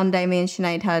then Sunday me and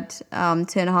Sinead had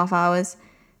 2.5 hours.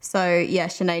 So yeah,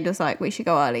 Sinead was like, we should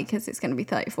go early because it's going to be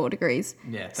 34 degrees.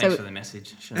 Yeah, thanks for the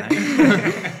message,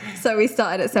 Sinead. So we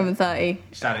started at 7:30.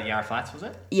 Started at Yarra Flats, was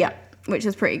it? Yeah, which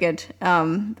was pretty good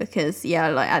because,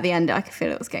 like at the end, I could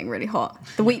feel it was getting really hot.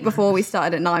 The week before, we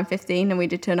started at 9:15 and we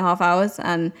did 2.5 hours.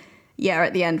 And yeah,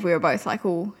 at the end, we were both like,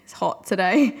 oh, it's hot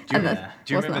today. Do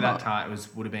you remember that time?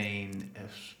 Would have been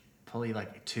probably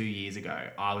like 2 years ago.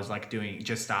 I was like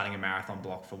just starting a marathon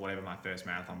block for whatever my first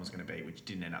marathon was going to be, which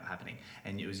didn't end up happening.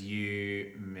 And it was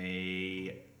you,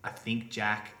 me, I think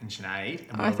Jack and Sinead.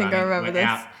 And I think I remember this.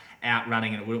 Out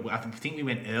running, and I think we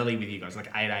went early with you guys, like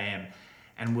 8 a.m.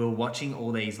 And we were watching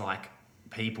all these like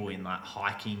people in like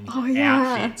hiking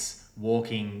outfits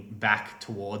walking back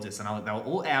towards us, and they were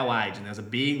all our age, and there was a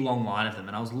big long line of them,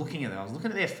 and I was looking at them, I was looking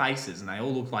at their faces, and they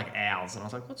all looked like owls, and I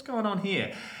was like, what's going on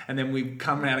here? And then we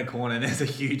come around a corner, and there's a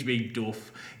huge big doof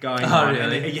going on.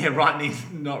 Really?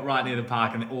 And not right near the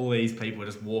park, and all these people are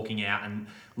just walking out and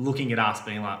looking at us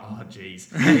being like, oh geez,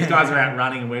 these guys are out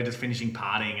running and we're just finishing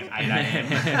partying at 8 a.m.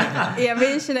 Yeah,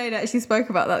 me and Sinead actually spoke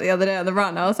about that the other day on the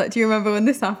run. I was like, do you remember when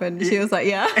this happened? She was like,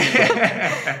 yeah.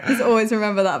 Just always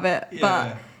remember that bit. Yeah.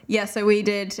 But yeah, so we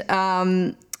did,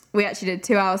 we actually did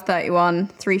 2 hours 31,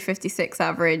 3:56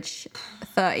 average,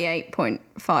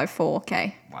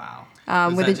 38.54K. Wow.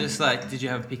 Was that just like, did you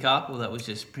have a pick up, or that was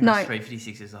just pretty much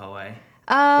 3:56 the whole way?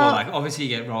 Well, like obviously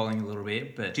you get rolling a little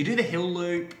bit, but Do you do the hill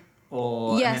loop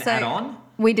or and then add on?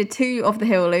 We did 2 of the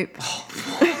hill loop.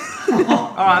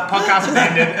 All right, podcast is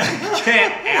ended.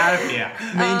 Get out of here.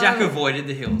 me and Jack avoided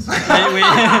the hills.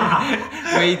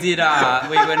 we did.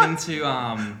 We went into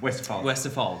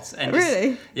Westerfolds, and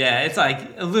Really? Yeah, it's like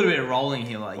a little bit of rolling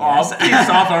hill, I guess. Oh, piss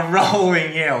off a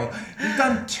rolling hill. You've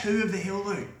done 2 of the hill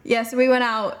loop. Yeah, so we went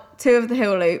out 2 of the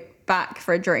hill loop back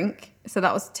for a drink. So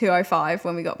that was 2:05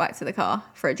 when we got back to the car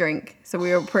for a drink. So we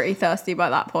were pretty thirsty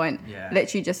by that point. Yeah.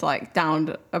 Literally just like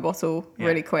downed a bottle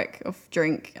really quick of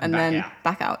drink and then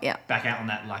back out. Yeah. Back out on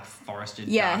that like forested.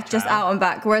 Yeah, dark just trail. out and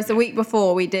back. Whereas the week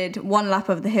before we did 1 lap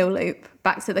of the hill loop,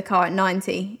 back to the car at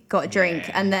 90, got a drink,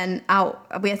 and then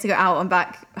out. We had to go out and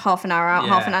back half an hour out,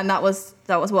 half an hour, and that was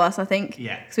worse, I think.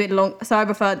 Yeah. Because we had so I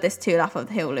preferred this 2 lap of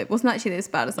the hill loop. Wasn't actually as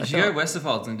bad as I You thought. should go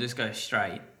Westerfolds and just go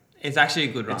straight. It's actually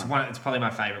a good run. It's probably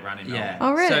my favourite run in Melbourne. Yeah.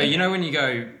 Oh, really? So you know when you go,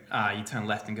 you turn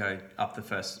left and go up the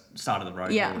first start of the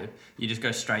road. Yeah. Loop, you just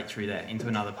go straight through there into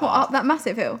another path. What, up that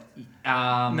massive hill?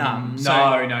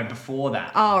 No, before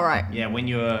that. Oh, right. Yeah, when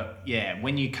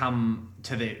you come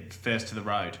to the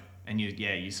road and you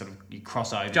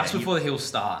cross over Just before the hills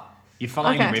start. you're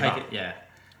following Okay. the river. Take it, yeah.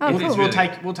 Oh, It's cool.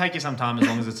 really- We'll take you some time as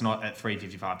long as it's not at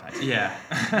 3:55 pace. Yeah.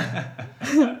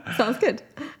 Sounds good.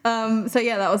 So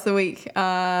yeah, that was the week.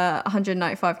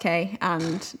 195K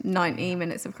and 90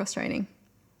 minutes of cross training.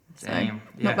 So Damn.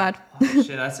 not bad. Oh,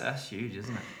 shit, that's huge,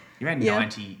 isn't it? You ran Yeah.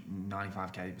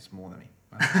 95K, it's more than me.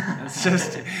 That's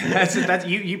just that's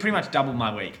you pretty much doubled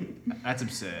my week. That's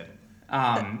absurd.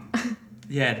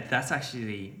 Yeah, that's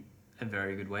actually a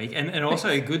very good week, and also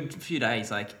a good few days.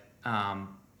 Like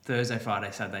Thursday,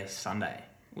 Friday, Saturday, Sunday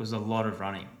was a lot of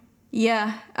running.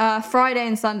 Yeah, Friday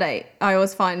and Sunday, I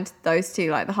always find those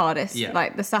 2 like the hardest. Yeah.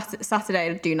 Like the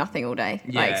Saturday, I do nothing all day,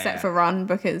 Yeah, except yeah. for run,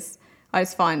 because I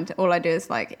just find all I do is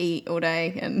like eat all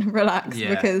day and relax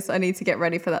because I need to get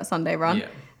ready for that Sunday run.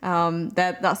 Yeah.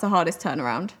 That's the hardest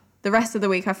turnaround. The rest of the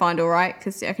week I find all right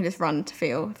because I can just run to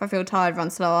feel. If I feel tired,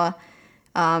 run slower.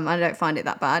 I don't find it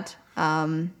that bad.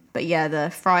 But yeah, the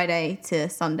Friday to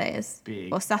Sunday is Big.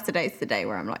 Well, Saturday's the day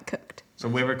where I'm like cooked. So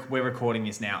we're recording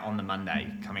this now on the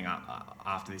Monday coming up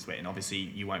after this week, and obviously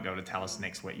you won't be able to tell us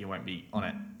next week. You won't be on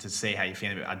it to see how you're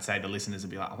feeling. But I'd say the listeners would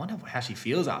be like, I wonder how she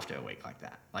feels after a week like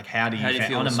that. Like, how do you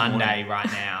feel on a Monday right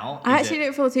now? I actually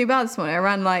didn't feel too bad this morning. I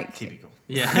ran like typical.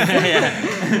 Yeah.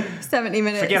 70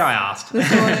 minutes. Forget I asked.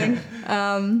 This morning.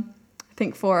 I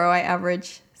think 4:08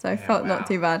 average, so I felt not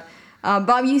too bad. But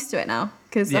I'm used to it now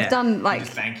because I've done like... You're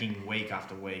just banking week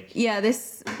after week. Yeah,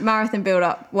 this marathon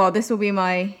build-up,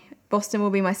 Boston will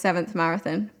be my 7th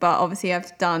marathon, but obviously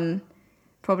I've done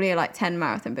probably like 10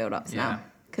 marathon build-ups now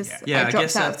because I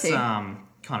guess out that's too.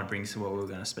 kind of brings to what we were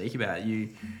going to speak about.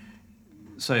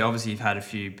 So obviously you've had a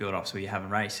few build-ups where you haven't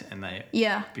raced and they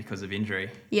because of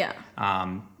injury. Yeah.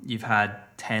 You've had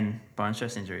 10 bone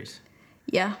stress injuries.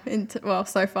 Yeah,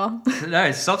 so far.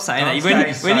 No, stop saying that.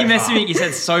 When you messaged me, you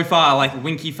said so far, like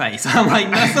winky face. I'm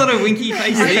like, that's not a winky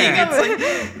face thing. It's like,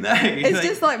 no. It's like,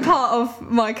 just like part of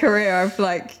my career. I've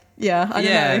like, I don't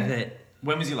know. But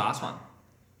when was your last one?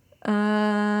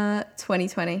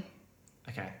 2020.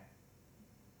 Okay.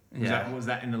 Was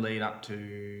that in the lead up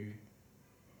to...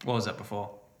 What was that before?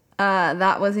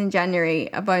 That was in January,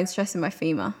 a bone stress in my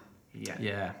femur.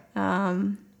 Yeah. Yeah.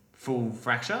 Full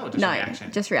fracture or just reaction?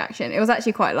 No, just reaction. It was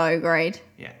actually quite low grade.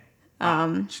 Yeah.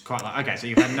 Just quite low. Okay, so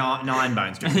you've had nine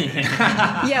bones.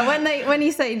 Yeah, when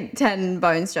you say 10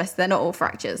 bone stress, they're not all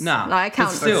fractures. No. Like I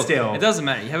count. But still, it doesn't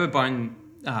matter. You have a bone...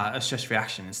 a stress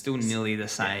reaction, it's still nearly the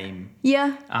same.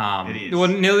 Yeah. It is. Well,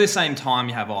 nearly the same time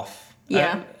you have off.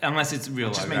 Yeah. Unless it's real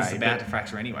low just grade. means it's about to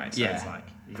fracture anyway. So it's like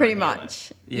pretty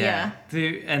much. Yeah.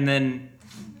 And then,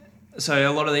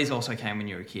 so a lot of these also came when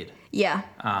you were a kid. Yeah.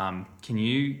 Can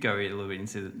you go a little bit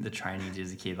into the training you did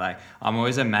as a kid? Like, I'm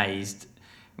always amazed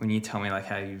when you tell me like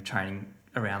how you're training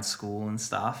around school and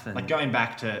stuff. And like going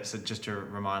back to, so just to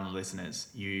remind the listeners,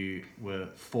 you were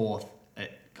 4th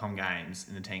at Com Games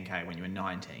in the 10K when you were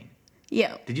 19.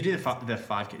 Yeah. Did you do the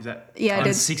 5K? Is that? Yeah, I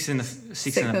did. Sixth in the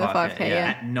 5K.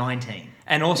 Yeah. At 19.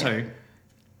 And also,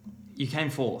 you came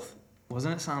 4th.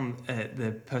 Wasn't it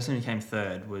the person who came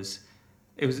 3rd was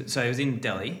in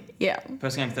Delhi. Yeah. The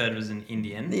person who came 3rd was an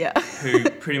Indian. Yeah. Who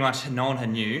pretty much no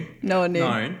one knew.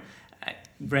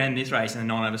 Ran this race and then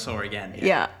no one ever saw her again.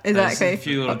 Yeah, exactly. There's a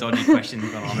few little dodgy questions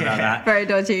going on about that. Very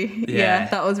dodgy. Yeah,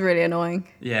 that was really annoying.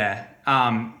 Yeah.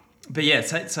 But yeah,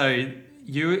 so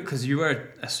because you were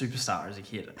a superstar as a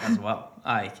kid as well.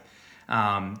 Like,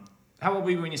 how old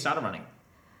were you when you started running?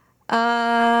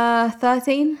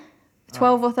 13,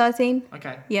 12 or 13.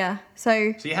 Okay. Yeah. So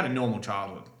you had a normal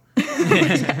childhood.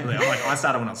 Basically. I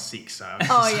started when I was 6. So.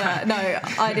 No,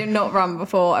 I did not run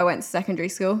before I went to secondary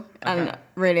school, and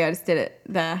really I just did it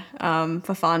there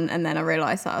for fun, and then I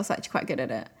realised that I was actually quite good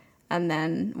at it. And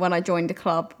then when I joined a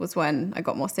club was when I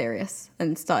got more serious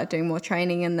and started doing more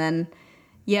training. And then,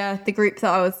 the group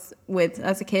that I was with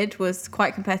as a kid was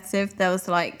quite competitive. There was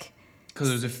like... Because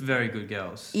it was a very good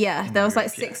girls. Yeah, there was like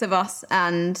 6 of us,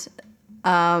 and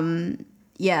everyone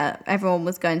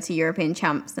was going to European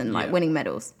champs and like winning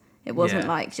medals. It wasn't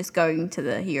like just going to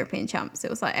the European champs. It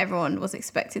was like everyone was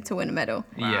expected to win a medal.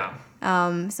 Wow.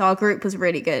 Yeah. So our group was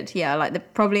really good. Yeah,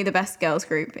 like probably the best girls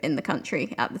group in the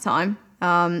country at the time.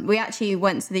 We actually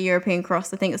went to the European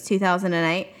Cross, I think it was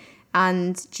 2008,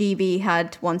 and GB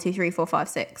had 1, 2, 3, 4, 5,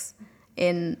 6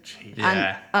 in,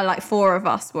 and like 4 of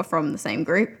us were from the same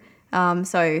group.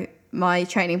 So my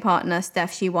training partner,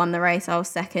 Steph, she won the race. I was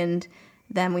 2nd.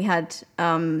 Then we had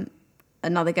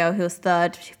another girl who was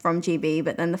 3rd from GB,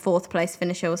 but then the 4th place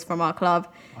finisher was from our club.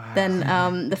 Wow. Then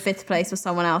the 5th place was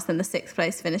someone else, and the 6th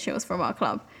place finisher was from our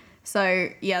club. So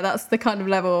that's the kind of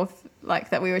level of like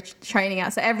that we were training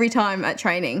at. So every time at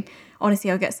training,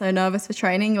 honestly, I would get so nervous for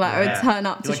training. Like I would turn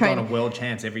up to training. You're like on a world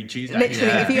champs every Tuesday.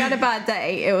 Literally, if you had a bad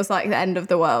day, it was like the end of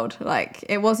the world. Like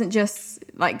it wasn't just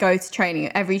like go to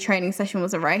training. Every training session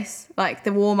was a race. Like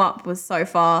the warm up was so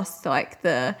fast. Like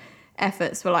the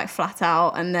efforts were like flat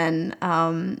out, and then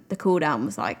the cool down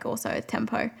was like also a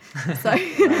tempo. So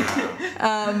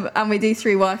and we do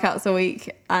 3 workouts a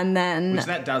week, and then which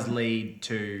that does lead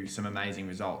to some amazing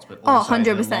results, but also 100%.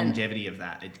 The longevity of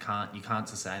that, you can't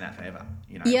sustain that forever,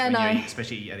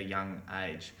 especially at a young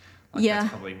age. That's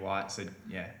probably why it said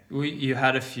you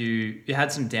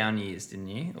had some down years, didn't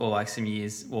you? Or like some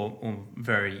years or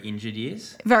very injured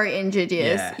years? Very injured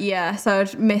years, yeah. So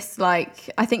I'd miss like,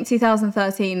 I think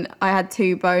 2013 I had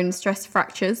 2 bone stress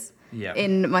fractures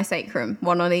in my sacrum,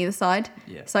 1 on either side.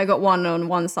 Yeah. So I got 1 on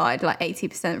one side, like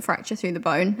 80% fracture through the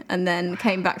bone, and then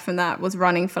came back from that, was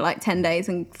running for like 10 days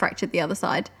and fractured the other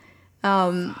side.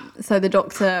 So the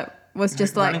doctor was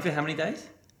just like... Running for how many days?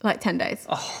 Like 10 days.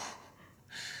 Oh.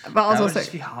 But I was that also would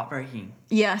just be heartbreaking.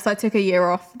 Yeah, so I took a year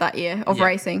off that year of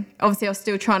racing. Obviously, I was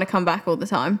still trying to come back all the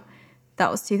time.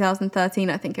 that was 2013,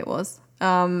 I think it was.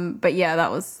 But yeah,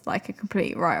 that was like a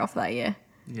complete write-off that year.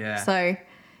 Yeah. So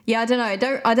yeah, I don't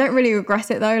know. I don't really regret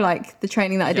it though, like the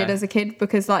training that I did as a kid,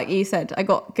 because like you said, I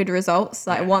got good results.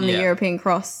 Like I won the European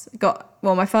Cross.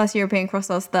 My first European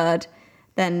Cross I was third.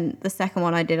 Then the second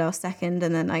one I did, I was second,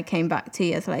 and then I came back 2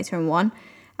 years later and won.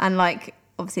 And like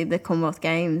obviously the Commonwealth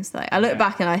Games, like I look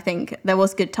back and I think there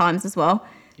was good times as well.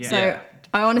 Yeah. So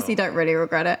I honestly don't really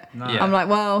regret it. No. Yeah. I'm like,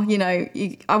 well, you know,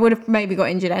 I would have maybe got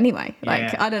injured anyway.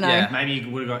 Like, I don't know. Yeah. Maybe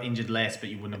you would have got injured less, but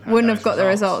you wouldn't have Got the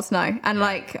results, no. And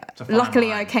like, It's a fine luckily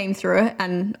line. I came through it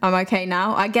and I'm okay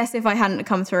now. I guess if I hadn't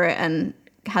come through it and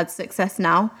had success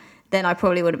now, then I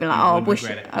probably would have been like, I would wish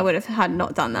regret it. I would have had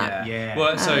not done that. Yeah.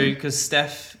 Well, so because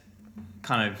Steph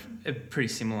kind of a pretty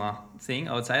similar thing,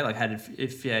 I would say, like had a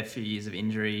few years of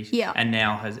injury, Yeah. and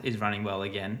now is running well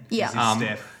again. Yeah. This is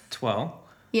Steph. 12.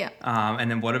 Yeah.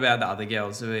 And then what about the other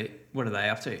girls? What are they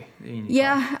up to?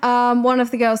 Yeah. One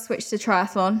of the girls switched to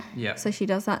triathlon. Yeah. So she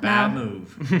does that Bad now.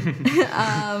 move.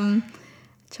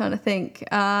 Trying to think.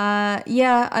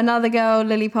 Another girl,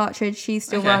 Lily Partridge, she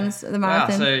still runs the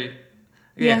marathon. Wow, so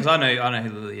because I know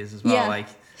who Lily is as well. Yeah. Like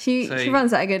She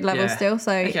runs at a good level still.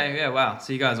 So okay, yeah, wow.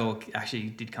 So you guys all actually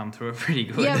did come through it pretty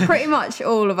good. yeah, pretty much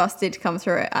all of us did come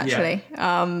through it actually.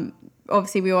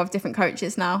 Obviously we all have different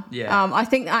coaches now. Yeah. I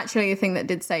think actually the thing that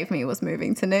did save me was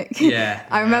moving to Nick. Yeah.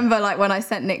 I remember like when I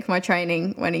sent Nick my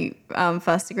training when he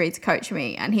first agreed to coach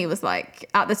me, and he was like,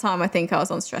 at the time I think I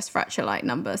was on stress fracture like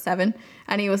number 7,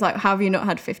 and he was like, how have you not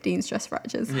had 15 stress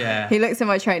fractures? Yeah. He looked at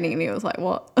my training and he was like,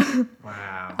 what?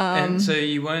 Wow. And so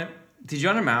you weren't. Did you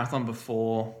run a marathon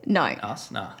before No.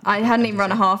 us? No. I hadn't even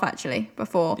run a half actually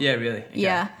before. Yeah, really. Okay.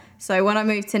 Yeah. So when I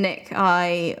moved to Nick,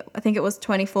 I think it was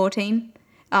 2014.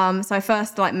 So I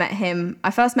first met him. I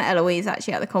first met Eloise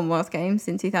actually at the Commonwealth Games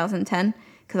in 2010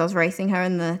 because I was racing her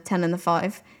in the 10 and the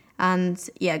 5, and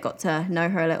got to know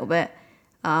her a little bit.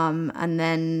 And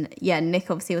then Nick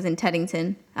obviously was in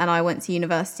Teddington, and I went to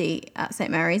university at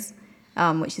St Mary's,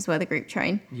 which is where the group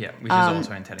train. Yeah, which is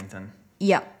also in Teddington.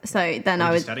 Yeah. So then What I did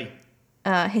you was study?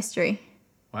 history.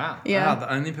 Wow. Yeah. Wow,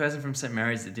 the only person from St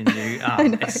Mary's that didn't do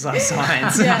exercise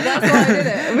science. Yeah, that's why I did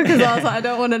it, because I was like, I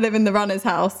don't want to live in the runner's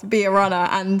house, be a runner,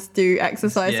 and do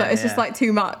exercise. So it's just like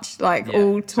too much, all So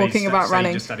you talking about so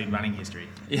running. you just studied running history.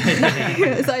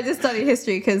 So I just studied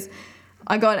history because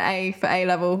I got an A for A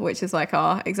level, which is like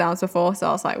our exams before. So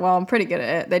I was like, well, I'm pretty good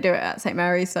at it. They do it at St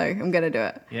Mary's, so I'm going to do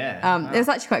it. Yeah. It was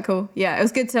actually quite cool. Yeah, it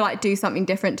was good to do something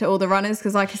different to all the runners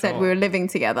because, like I said, we were living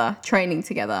together, training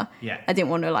together. Yeah. I didn't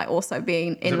want to also be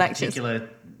in Was lectures. particular,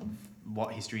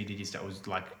 what history did you start? Was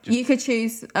just, You could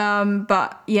choose,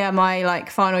 but my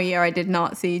final year I did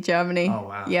Nazi Germany. Oh,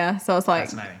 wow. Yeah, so I was like,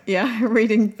 Fascinating.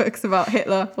 reading books about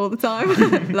Hitler all the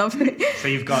time. Lovely. So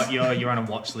you're on a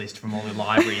watch list from all the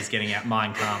libraries getting out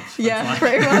Mein Kampf. Yeah,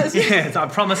 pretty much. Yeah, I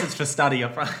promise it's for study.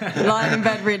 Lying in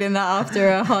bed reading that after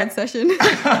a hard session.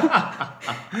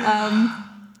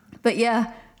 But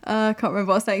yeah, I can't remember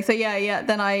what I was saying. So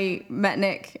then I met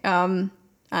Nick, and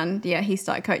he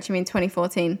started coaching me in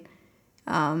 2014.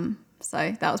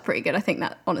 So that was pretty good. I think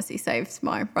that honestly saved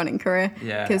my running career.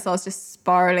 Yeah. Because I was just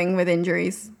spiraling with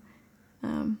injuries.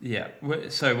 Yeah.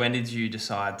 So when did you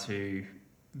decide to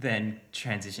then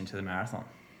transition to the marathon?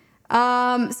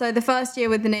 So the first year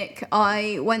with Nick,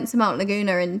 I went to Mount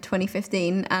Laguna in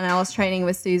 2015, and I was training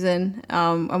with Susan,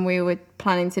 and we were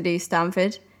planning to do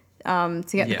Stanford to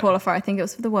get the qualifier. I think it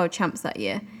was for the World Champs that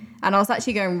year. And I was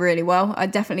actually going really well. I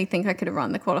definitely think I could have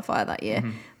run the qualifier that year.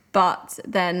 Mm-hmm. But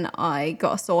then I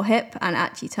got a sore hip and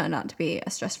actually turned out to be a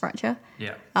stress fracture.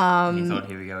 Yeah. You thought,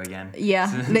 here we go again. Yeah,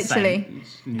 literally.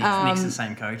 Nick's the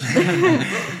same coach.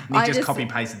 Nick just copy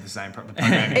pasted the same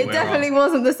program. It definitely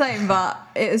wasn't the same, but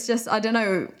it was just, I don't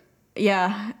know.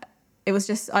 Yeah, it was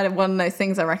just one of those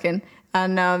things, I reckon.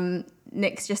 And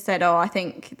Nick's just said, I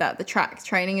think that the track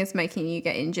training is making you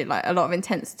get injured, like a lot of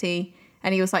intensity.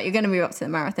 And he was like, you're going to move up to the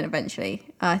marathon eventually.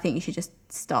 I think you should just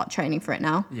start training for it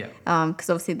now. Yeah.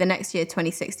 Because obviously the next year,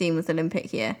 2016, was the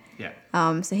Olympic year.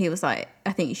 Yeah. So he was like,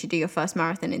 I think you should do your first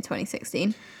marathon in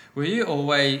 2016. Were you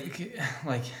always,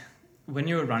 when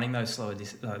you were running those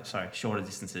shorter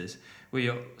distances, were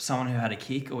you someone who had a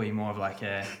kick, or were you more of like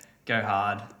a go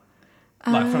hard?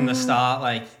 From the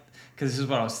start, because this is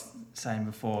what I was saying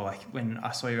before, when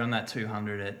I saw you run that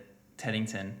 200 at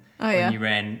Teddington, when you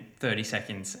ran 30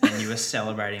 seconds and you were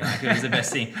celebrating it was the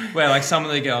best thing. Where some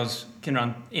of the girls in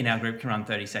our group can run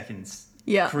 30 seconds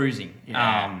cruising.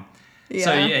 Yeah.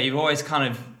 So you've always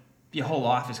your whole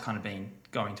life has been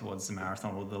going towards the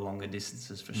marathon or the longer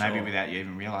distances for sure. Maybe without you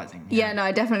even realising. Yeah, no,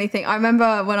 I definitely think. I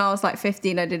remember when I was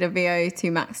 15, I did a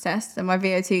VO2 max test, and my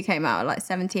VO2 came out at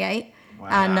 78. Wow.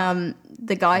 And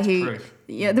the guy proof.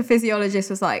 the physiologist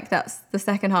was like, that's the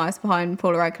second highest behind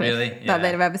Paula Radcliffe Really? that Yeah.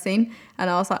 they'd have ever seen. And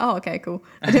I was like, oh, okay, cool.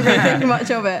 I didn't really think much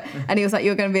of it. And he was like,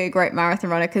 you're going to be a great marathon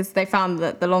runner, because they found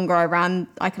that the longer I ran,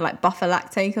 I could like buffer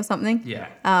lactate or something. Yeah.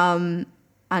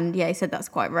 And yeah, he said that's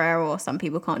quite rare, or some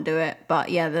people can't do it.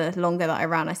 But yeah, the longer that I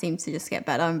ran, I seemed to just get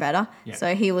better and better. Yeah.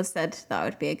 So he said that I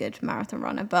would be a good marathon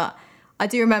runner. But I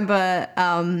do remember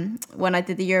when I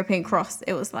did the European cross,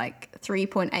 it was like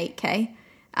 3.8K.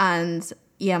 And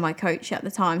yeah, my coach at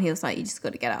the time, he was like, you just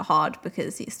got to get out hard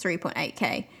because it's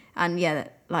 3.8K. And yeah,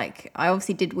 like I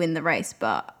obviously did win the race,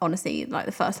 but honestly, like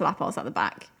the first lap I was at the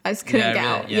back. I just couldn't get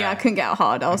out. Yeah, I couldn't get out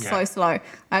hard. I was so slow.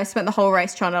 I spent the whole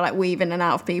race trying to like weave in and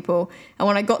out of people. And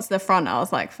when I got to the front, I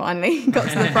was like, finally got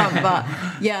to the front. But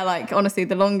yeah, like honestly,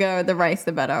 the longer the race,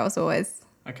 the better. I was always,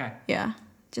 Okay. yeah,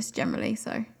 just generally.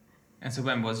 So And so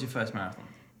when was your first marathon?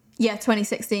 yeah,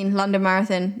 2016 London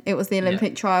Marathon. It was the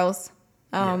Olympic trials.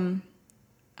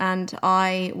 And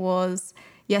I was,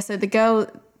 so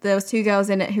there was 2 girls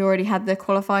in it who already had the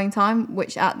qualifying time,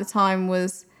 which at the time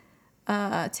was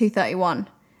 2:31.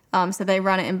 So they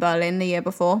ran it in Berlin the year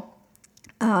before.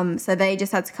 So they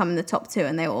just had to come in the top 2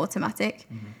 and they were automatic.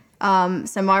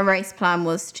 So my race plan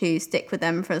was to stick with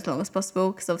them for as long as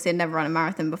possible, because obviously I'd never run a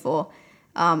marathon before.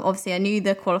 Obviously I knew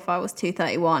the qualifier was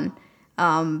 2:31,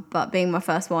 but being my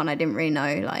first one, I didn't really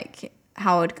know like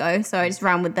how I'd go. So I just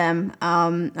ran with them,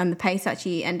 and the pace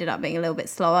actually ended up being a little bit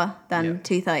slower than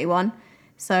 2:31.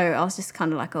 So I was just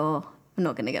kind of like, oh, I'm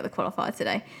not going to get the qualifier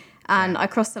today. And I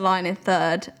crossed the line in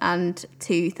third and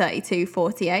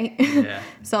 2:32.48. Yeah.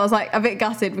 So I was like a bit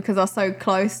gutted because I was so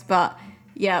close, but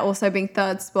yeah, also being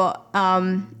third spot.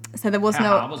 So there was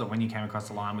How hard was it when you came across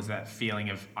the line? Was that feeling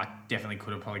of, I definitely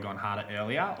could have probably gone harder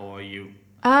earlier, or you...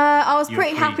 I was You were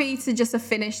pretty happy to just have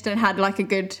finished and had like a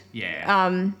good, good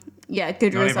Not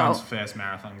result. everyone's first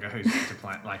marathon goes to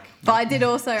plan, like... But I did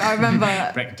also, I remember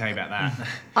Brett can tell you about that.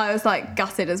 I was like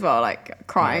gutted as well, like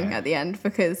crying Yeah. at the end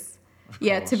because,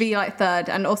 course. to be like third,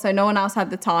 and also no one else had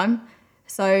the time.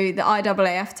 So the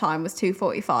IAAF time was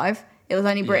 2:45. It was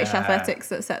only British Yeah. Athletics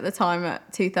that set the time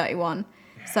at 2:31.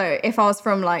 So if I was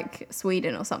from like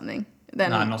Sweden or something, then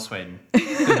No, not Sweden.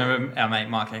 Remember our mate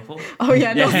Mark April? oh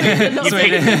yeah, not Sweden, not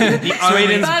Sweden.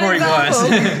 Sweden's Bad probably example.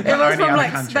 worse. If I was Only from other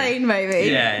like country. Spain, maybe,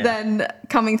 Yeah. then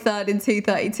coming third in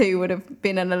 2:32 would have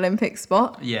been an Olympic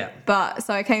spot. Yeah. But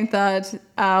so I came third,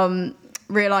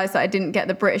 realised that I didn't get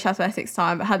the British Athletics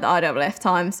time, but had the IAAF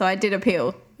time. So I did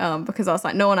appeal because I was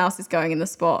like, no one else is going in the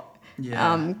spot.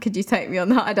 Yeah. Could you take me on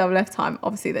the IAAF time?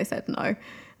 Obviously, they said no.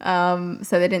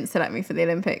 So they didn't select me for the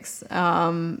Olympics.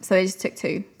 So they just took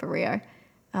 2 for Rio.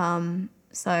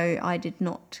 So I did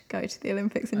not go to the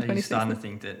Olympics in Are you 2016. starting to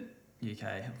think that UK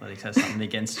athletics has something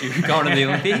against you going to the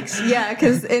Olympics? Yeah,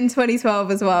 because in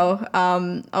 2012 as well,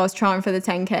 I was trying for the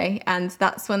 10K, and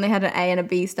that's when they had an A and a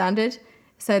B standard.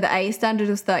 So the A standard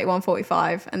was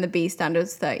 31.45 and the B standard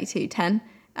was 32.10.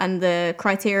 And the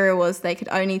criteria was they could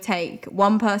only take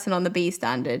one person on the B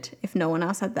standard if no one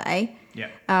else had the A.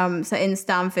 Yeah. So in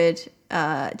Stanford,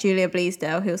 Julia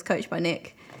Bleasdale, who was coached by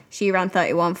Nick, she ran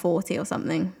 31.40 or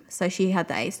something. So she had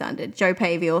the A standard. Joe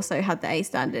Pavey also had the A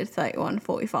standard,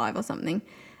 31.45 or something.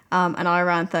 And I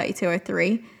ran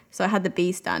 32.03. So I had the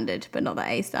B standard, but not the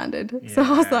A standard. So I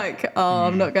was Yeah. like, oh,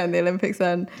 I'm not going to the Olympics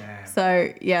then. Damn. So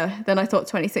yeah, then I thought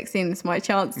 2016 is my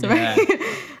chance to Yeah. make it.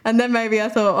 And then maybe I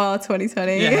thought, oh,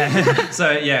 2020. Yeah.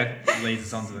 So yeah, Leads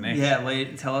us on to the next. yeah.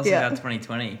 Tell us Yeah. about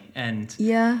 2020 and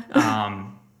Yeah.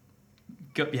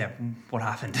 what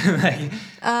happened?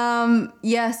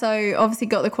 Yeah, so obviously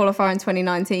got the qualifier in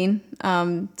 2019,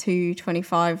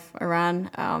 2:25 I ran.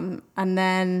 And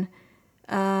then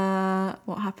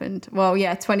what happened? Well,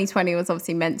 yeah, 2020 was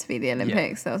obviously meant to be the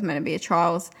Olympics. That was meant to be a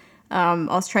trials. I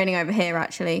was training over here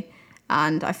actually,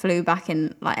 and I flew back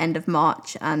in like end of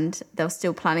March, and they were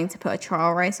still planning to put a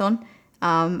trial race on.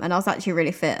 And I was actually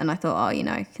really fit, and I thought, oh,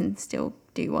 I can still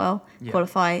do well,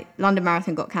 qualify. London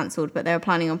Marathon got cancelled, but they were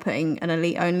planning on putting an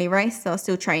elite only race, so I was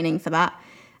still training for that.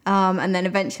 And then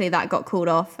eventually that got called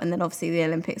off, and then obviously the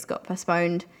Olympics got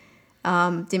postponed.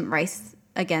 Didn't race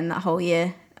again that whole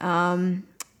year.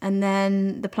 And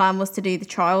then the plan was to do the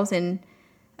trials in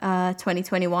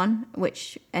 2021,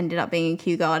 which ended up being in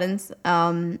Kew Gardens.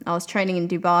 I was training in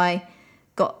Dubai,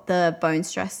 got the bone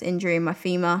stress injury in my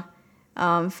femur,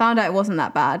 found out it wasn't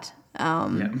that bad.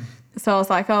 So I was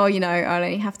like, oh, I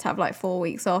only have to have like 4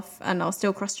 weeks off, and I was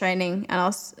still cross training, and I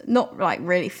was not like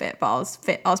really fit, but I was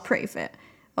fit. I was pretty fit.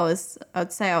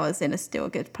 I'd say I was in still a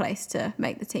good place to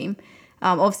make the team.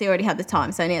 Obviously I already had the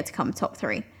time, so I only had to come top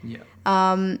 3.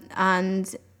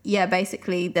 And yeah,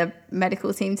 basically the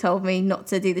medical team told me not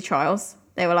to do the trials.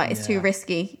 They were like, it's too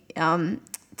risky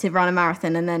to run a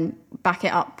marathon and then back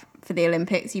it up for the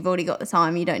Olympics. You've already got the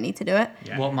time. You don't need to do it.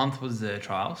 Yeah. What month was the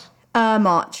trials?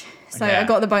 March. So I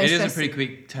got the bone stress. It is a pretty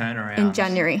quick turnaround. In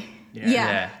January.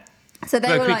 Yeah. So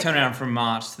they were quick turnaround from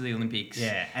March to the Olympics.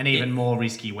 Yeah, and even more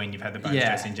risky when you've had the bone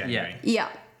stress in January. Yeah,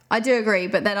 I do agree.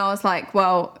 But then I was like,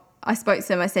 well, I spoke to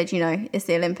them. I said, it's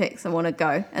the Olympics. I want to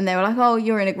go. And they were like, oh,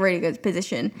 you're in a really good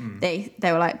position. They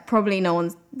were like, probably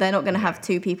they're not going to have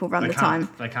two people run the time.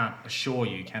 They can't assure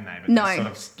you, can they? But no. They're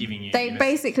sort of giving you... They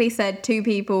basically said two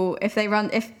people, if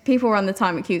people run the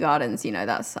time at Kew Gardens,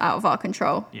 that's out of our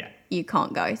control. Yeah. You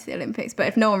can't go to the Olympics. But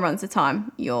if no one runs the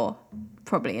time, you're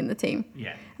probably in the team.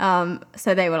 Yeah.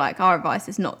 So they were like, our advice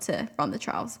is not to run the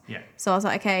trials. Yeah. So I was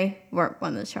like, okay, won't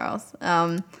run the trials.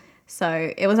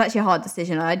 So it was actually a hard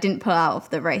decision. I didn't pull out of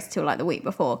the race till like the week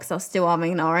before because I was still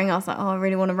arming and ahhing. I was like, oh, I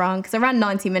really want to run because I ran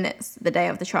 90 minutes the day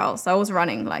of the trials. So I was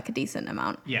running like a decent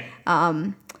amount. Yeah.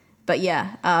 But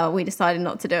yeah, we decided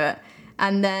not to do it.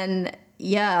 And then,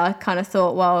 I kind of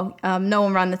thought, well, no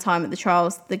one ran the time at the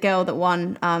trials. The girl that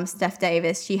won, Steph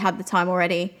Davis, she had the time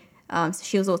already. So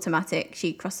she was automatic.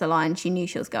 She crossed the line. She knew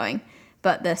she was going.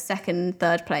 But the second,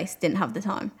 third place didn't have the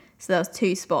time. So there was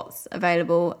 2 spots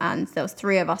available and there was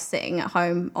 3 of us sitting at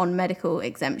home on medical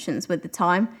exemptions with the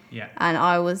time. Yeah. And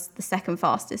I was the second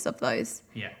fastest of those.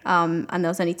 Yeah. And there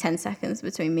was only 10 seconds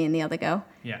between me and the other girl.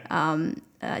 Yeah.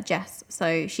 Jess.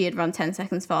 So she had run 10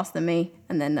 seconds faster than me.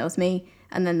 And then there was me.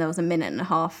 And then there was a minute and a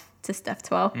half to Steph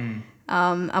 12.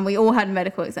 And we all had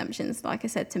medical exemptions, like I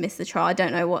said, to miss the trial. I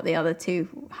don't know what the other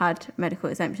 2 had medical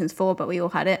exemptions for, but we all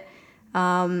had it.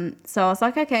 So I was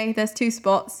like, okay, there's 2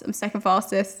 spots. I'm second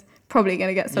fastest. Probably going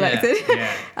to get selected.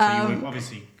 Yeah. So you were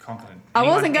obviously confident. I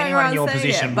wasn't going around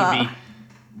saying it, but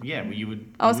you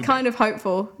would. I was kind of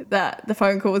hopeful that the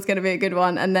phone call was going to be a good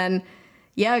one. And then,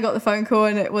 I got the phone call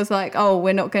and it was like, oh,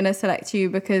 we're not going to select you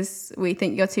because we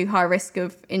think you're too high risk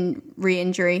of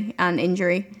re-injury and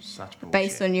injury. Such bullshit.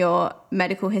 Based on your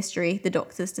medical history, the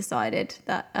doctors decided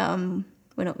that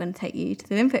we're not going to take you to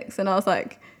the Olympics. And I was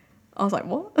like,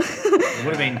 what? It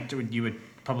would have been, you were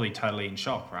probably totally in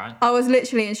shock, right? I was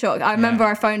literally in shock. I remember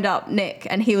I phoned up Nick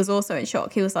and he was also in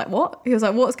shock. He was like, what? He was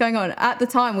like, what's going on? At the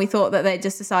time, we thought that they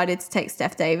just decided to take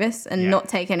Steph Davis and not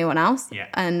take anyone else. Yeah.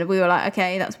 And we were like,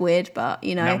 okay, that's weird, but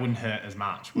That wouldn't hurt as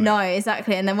much. No,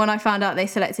 exactly. And then when I found out they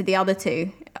selected the other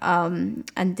 2 and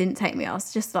didn't take me, I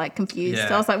was just like confused. Yeah.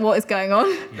 So I was like, what is going on?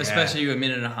 Yeah. Especially a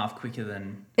minute and a half quicker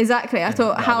than... Exactly. I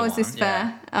thought, how is this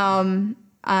fair?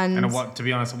 And to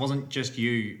be honest, it wasn't just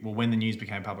you. Well, when the news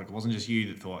became public, it wasn't just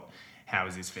you that thought, how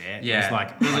is this fair? Yeah. It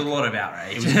was there was a lot of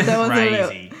outrage. It was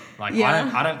crazy.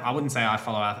 I wouldn't say I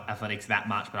follow athletics that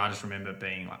much, but I just remember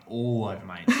being like all over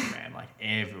my Instagram, like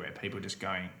everywhere, people just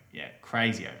going,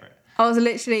 crazy over it. I was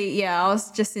literally, I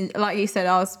was just, like you said,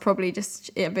 I was probably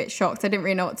just a bit shocked. I didn't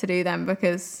really know what to do then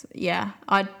because,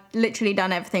 I'd literally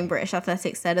done everything British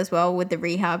Athletics said as well with the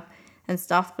rehab and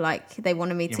stuff. Like they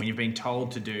wanted me to... when you've been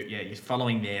told to do, you're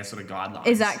following their sort of guidelines.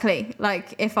 Exactly.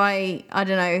 Like if I don't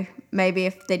know, maybe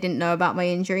if they didn't know about my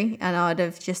injury and I'd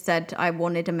have just said I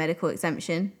wanted a medical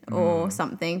exemption or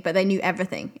something, but they knew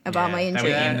everything about my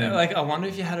injury. Like I wonder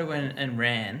if you had to went and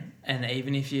ran, and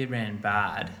even if you ran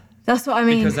bad... That's what I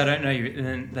mean. Because they don't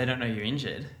know you're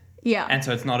injured. Yeah. And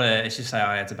so it's just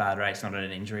say, it's a bad race, not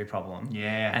an injury problem.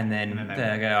 Yeah. And then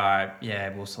they go, all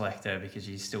right, we'll select her because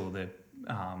she's still the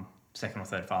second or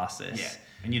third fastest. Yeah.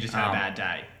 And you just had a bad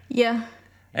day. Yeah.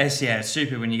 It's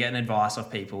stupid when you're getting advice off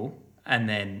people and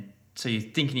then so you're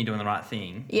thinking you're doing the right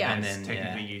thing. Yeah. And then it's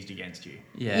technically used against you.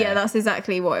 Yeah. Yeah, that's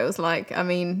exactly what it was like. I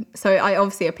mean, so I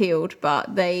obviously appealed,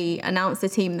 but they announced the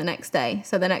team the next day.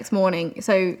 So the next morning,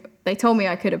 so they told me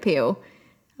I could appeal.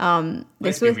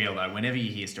 Let's be real though. Whenever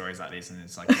you hear stories like this and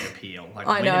it's like the appeal, like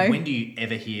I know. When do you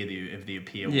ever hear of the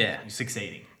appeal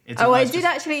succeeding? It's I did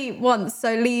actually once.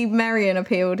 So Lee Marion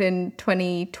appealed in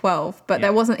 2012, but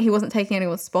he wasn't taking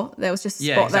anyone's spot. There was just a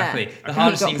spot there. Yeah, exactly. The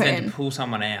hardest thing is then to pull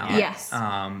someone out. Yes.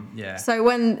 Yeah. So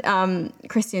when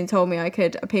Christian told me I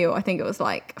could appeal, I think it was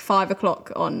like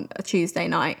 5:00 on a Tuesday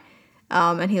night.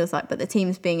 And he was like, but the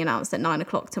team's being announced at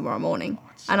 9:00 tomorrow morning.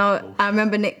 And I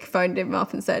remember Nick phoned him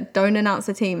up and said, don't announce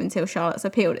the team until Charlotte's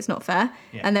appealed. It's not fair.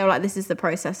 Yeah. And they were like, this is the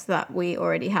process that we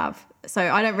already have. So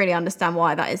I don't really understand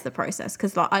why that is the process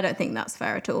because I don't think that's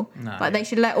fair at all. No, they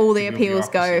should let all the appeals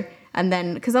go. And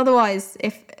then, because otherwise,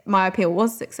 if my appeal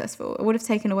was successful, it would have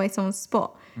taken away someone's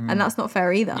spot. and that's not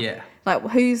fair either. Yeah. Like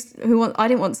I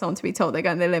didn't want someone to be told they're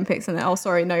going to the Olympics and then, oh,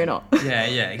 sorry, no, you're not. Yeah,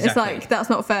 exactly. It's like, that's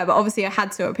not fair. But obviously I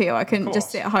had to appeal. I couldn't just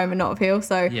sit at home and not appeal.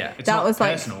 So Yeah. It's that not was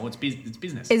personal. It's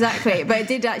business. Exactly. But it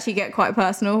did actually get quite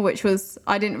personal, which was,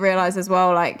 I didn't realise as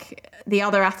well, like the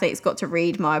other athletes got to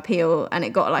read my appeal and it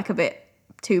got like a bit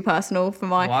too personal for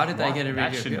my... Why did they get a That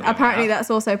review? shouldn't Apparently that's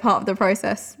also part of the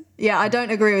process. Yeah, I don't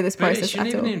agree with this But it process shouldn't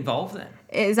at all. even involve them.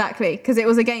 Exactly, because it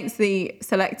was against the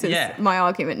selectors, Yeah. my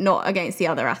argument, not against the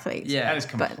other athletes. Yeah. That is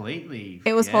completely...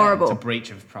 It was horrible. It's a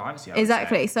breach of privacy, I would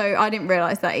Exactly. say. So I didn't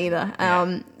realise that either.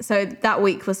 Yeah. So that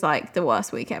week was like the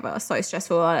worst week ever. It was so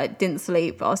stressful. I didn't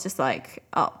sleep. I was just like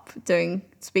up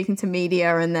speaking to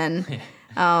media and then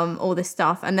all this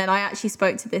stuff. And then I actually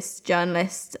spoke to this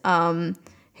journalist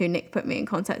who Nick put me in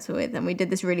contact with, and we did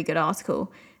this really good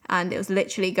article. And it was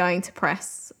literally going to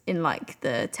press in like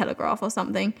the Telegraph or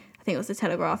something. I think it was the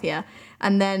Telegraph, yeah.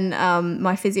 And then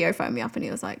my physio phoned me up and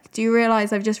he was like, do you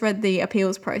realise I've just read the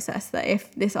appeals process that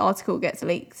if this article gets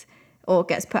leaked or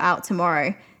gets put out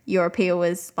tomorrow, your appeal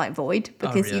is like void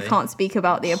because you really? can't speak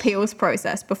about the appeals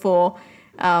process before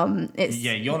it's...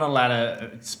 Yeah, you're not allowed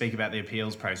to speak about the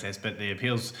appeals process, but the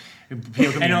appeal can be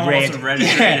Anyone read. wants to read it.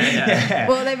 Yeah.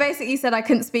 Well, they basically said I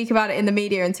couldn't speak about it in the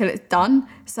media until it's done.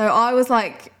 So I was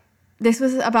like... This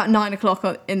was about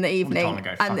 9:00 in the evening, time to go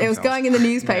and fuck it was themselves. going in the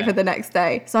newspaper Yeah. the next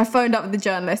day. So I phoned up the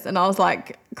journalist and I was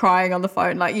like crying on the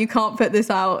phone, like, you can't put this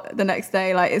out the next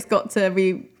day. Like, it's got to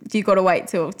be, you got to wait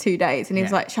till 2 days. And he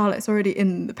was Yeah. like, Charlotte, it's already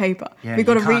in the paper. Yeah, We've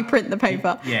got to you can't- reprint the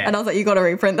paper. Yeah. And I was like, you got to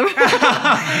reprint the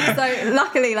paper. So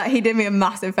luckily, like, he did me a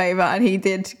massive favor and he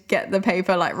did get the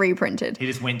paper like reprinted. He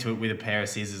just went to it with a pair of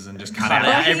scissors and just cut Cut out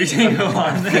out every single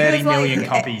one. 30 was like- million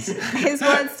copies. His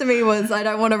words to me was, I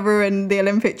don't want to ruin the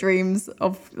Olympic dreams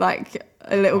of like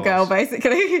a little girl, course.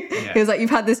 basically. Yeah. He was like, you've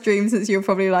had this dream since you were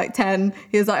probably like 10.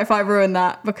 He was like, if I ruin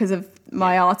that because of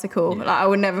my article, like, I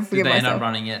would never Did forgive they end myself. up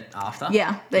running it after?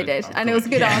 Yeah, they Good. did. Oh, And it was a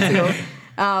good Yeah. article.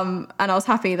 And I was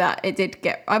happy that it did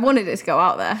I wanted it to go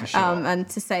out there sure. and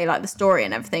to say like the story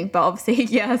and everything. But obviously,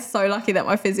 yeah, so lucky that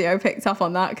my physio picked up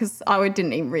on that because I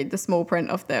didn't even read the small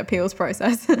print of the appeals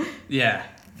process. Yeah.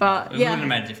 But It yeah. wouldn't have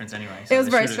made a difference anyway. It was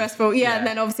very stressful. Yeah, and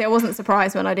then obviously I wasn't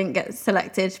surprised when I didn't get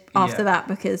selected after Yeah. that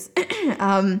because,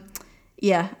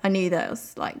 I knew that it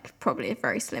was like probably a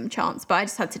very slim chance, but I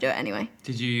just had to do it anyway.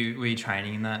 Were you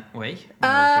training in that week? It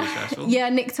was pretty stressful. Yeah,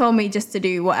 Nick told me just to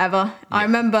do whatever. I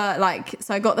remember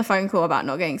so I got the phone call about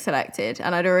not getting selected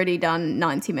and I'd already done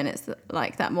 90 minutes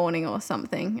like that morning or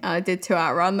something. And I did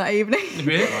 2-hour run that evening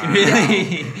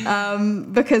Really?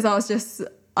 because I was just...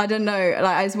 I don't know,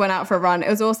 like I just went out for a run. It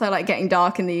was also like getting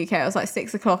dark in the UK. It was like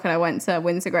 6:00 and I went to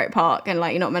Windsor Great Park and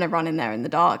like you're not meant to run in there in the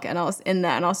dark. And I was in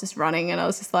there and I was just running and I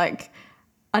was just like,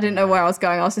 I didn't know where I was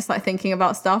going. I was just like thinking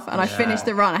about stuff and I finished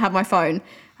the run. I had my phone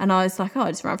and I was like,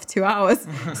 I just ran for 2 hours.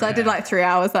 So I did like 3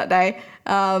 hours that day.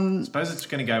 I suppose it's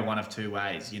going to go one of two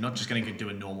ways. You're not just going to do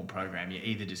a normal program. You're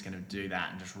either just going to do that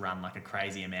and just run like a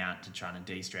crazy amount to try and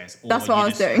de-stress, or That's what you I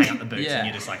was just doing. hang up the boots Yeah. and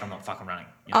you're just like, I'm not fucking running.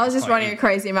 You I know, was it's just like running a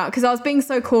crazy amount because I was being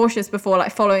so cautious before,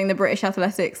 like following the British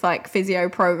Athletics like physio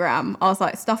program. I was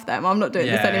like, stuff them. I'm not doing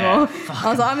this Yeah, anymore. I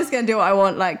was like, I'm just going to do what I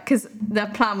want. Like, because the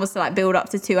plan was to like build up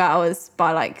to 2 hours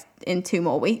by like in 2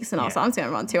 more weeks. And I was Yeah. like, I'm just going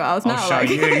to run 2 hours I'll now. show like,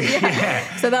 you.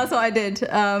 Yeah. So that's what I did.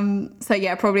 So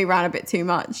yeah, probably ran a bit too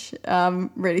much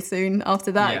really soon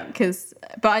after that Yeah.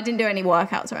 but I didn't do any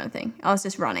workouts or anything. I was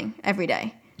just running every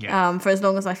day. Yeah. For as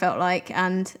long as I felt like.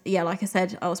 And yeah, like I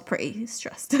said, I was pretty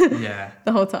stressed Yeah.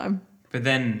 the whole time. But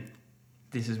then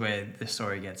this is where the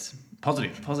story gets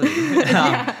Positive. positive.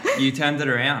 You turned it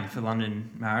around for London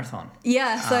Marathon.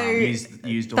 Yeah, so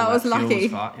Used all that was fuel as lucky.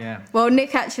 yeah. Well,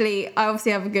 Nick I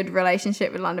obviously have a good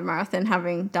relationship with London Marathon,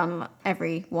 having done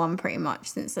every one pretty much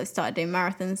since I started doing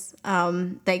marathons.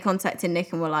 They contacted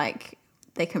Nick and were like,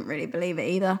 they couldn't really believe it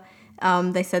either.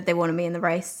 They said they wanted me in the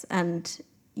race, and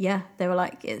yeah, they were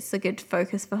like, it's a good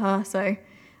focus for her. So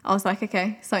I was like,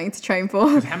 okay, something to train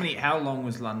for. How long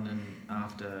was London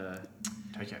after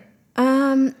Tokyo?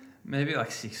 Maybe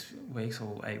like 6 weeks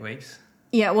or 8 weeks.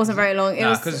 Yeah, it wasn't very long. It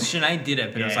was Because Sinead did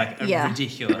it, but it was Yeah. like a Yeah.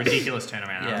 ridiculous.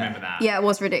 turnaround. I Yeah. remember that. Yeah, it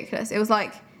was ridiculous. It was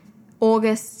like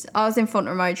August. I was in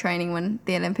Font-Romeu training when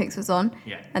the Olympics was on.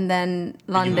 Yeah. And then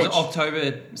Was London. it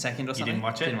October 2nd or something? didn't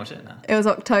watch it? Didn't watch it, no. It was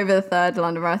October the 3rd,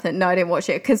 London Marathon. No, I didn't watch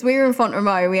it because we were in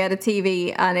Font-Romeu. We had a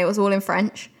TV and it was all in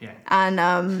French. Yeah. And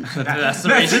That's the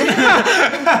reason.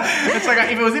 It's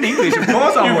like if it was in English, of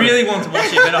course I You would. really want to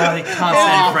watch it, but I can't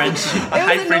stand French. I it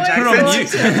hate was French annoying to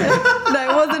accents. watch it.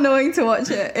 No, it was annoying to watch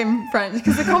it in French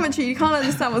because the commentary, you can't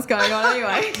understand what's going on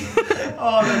anyway.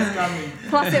 Oh, that's dummy.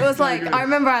 Plus, it was like, I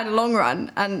remember I had a long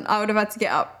run and I would have had to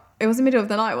get up. It was the middle of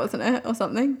the night, wasn't it? Or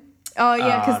something. Oh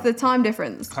yeah, because the time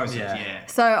difference. Closer, Yeah. yeah.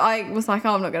 So I was like,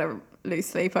 oh, I'm not gonna lose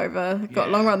sleep over. Got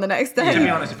Yeah. long run the next day. To be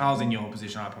honest, if I was in your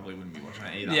position, I probably wouldn't be watching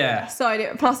it either. Yeah. So I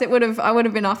did, plus I would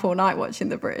have been up all night watching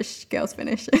the British girls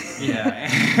finish. Yeah.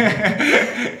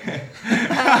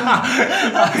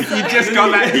 You just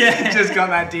got that. You just got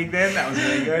that dig then. That was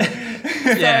really good.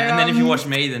 Yeah, and then if you watch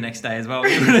me the next day as well,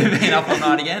 you would have been up all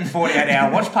night again.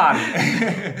 48-hour watch party.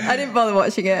 I didn't bother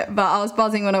watching it, but I was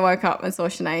buzzing when I woke up and saw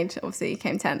Sinead. Obviously,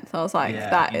 came 10th. I was like, Yeah,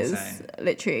 that is insane.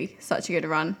 literally such a good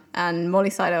run. And Molly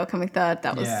Seidel coming 3rd.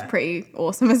 That was Yeah. pretty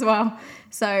awesome as well.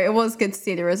 So it was good to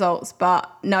see the results. But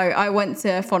no, I went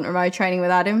to Font-Romeu training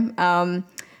with Adam.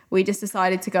 We just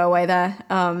decided to go away there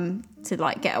to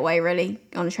like get away really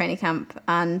on a training camp,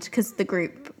 and because the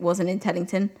group wasn't in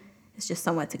Teddington, it's just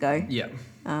somewhere to go. Yeah.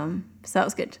 So that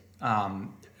was good.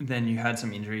 Then you had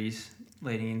some injuries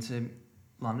leading into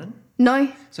London.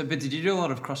 No, So, but did you do a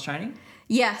lot of cross training?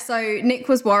 yeah. So Nick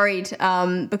was worried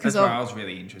because That's of where I was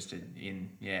really interested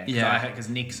in. Yeah. Yeah. Because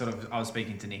Nick I was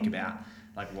speaking to Nick about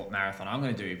like what marathon I'm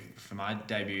going to do for my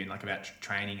debut and like about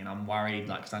training, and I'm worried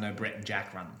like because I know Brett and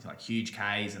Jack run like huge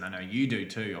Ks, and I know you do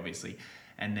too, obviously.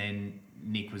 And then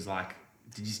Nick was like,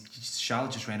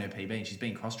 Charlotte just ran her PB and she's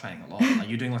been cross training a lot. Like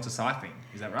you're doing lots of cycling,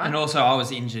 is that right? And also, I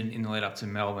was injured in the lead up to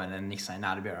Melbourne, and Nick's saying,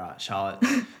 "Nah, to be alright, Charlotte."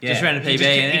 Yeah. Just ran a PB He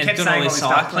and kept doing saying all this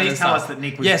stuff. cycling. Please and tell stuff. us that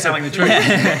Nick was Yeah, telling the truth.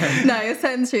 no, it's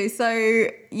telling the truth. So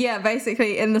yeah,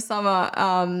 basically in the summer,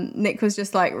 Nick was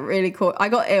just like really cool. I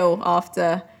got ill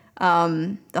after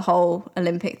the whole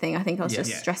Olympic thing. I think I was just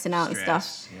Yeah. stressing out and stuff.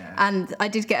 Stress, yeah. And I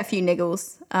did get a few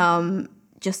niggles,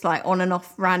 just like on and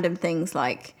off random things.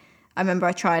 Like I remember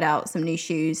I tried out some new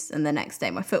shoes, and the next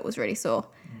day my foot was really sore,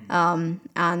 and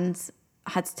I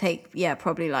had to take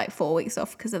probably like 4 weeks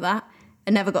off because of that.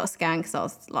 I never got a scan because I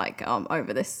was like, I'm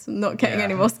over this. I'm not getting Yeah.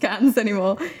 any more scans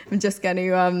anymore. I'm just going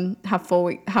to have 4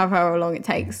 weeks, however long it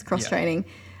takes, cross training.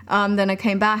 Then I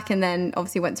came back and then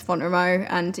obviously went to Font-Romeu.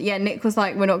 And yeah, Nick was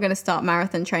like, we're not going to start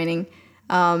marathon training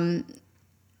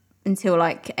until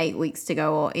like 8 weeks to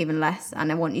go or even less.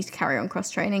 And I want you to carry on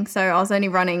cross training. So I was only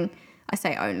running, I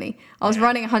say only, I was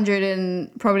running 100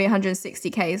 and probably 160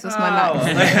 Ks was my max.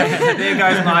 There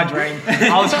goes my dream.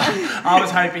 I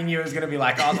was hoping you was going to be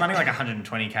like, I was running like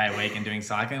 120K a week and doing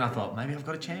cycling. I thought maybe I've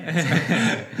got a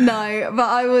chance. No, but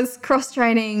I was cross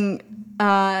training,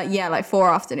 like 4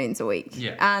 afternoons a week.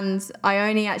 Yeah. And I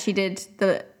only actually did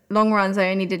the long runs.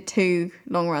 I only did 2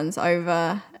 long runs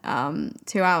over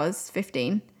 2 hours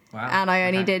 15. Wow. And I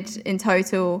only did in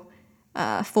total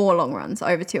 4 long runs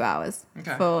over 2 hours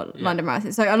for London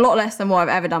Marathon. So a lot less than what I've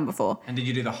ever done before. And did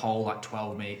you do the whole like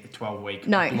 12 week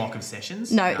No. block of sessions?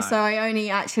 No, so I only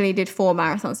actually did 4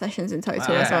 marathon sessions in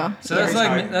total as well. So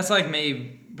that's like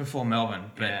me before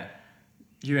Melbourne, but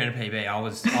you ran a PB. I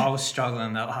was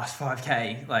struggling that last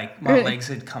 5K. Like my Really? legs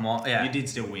had come off. Yeah, You did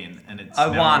still win, and it's I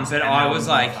won, but I was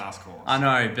not a like, fast course. I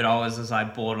know, but I was just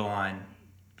like borderline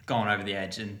going over the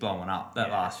edge and blowing up that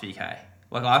last few K.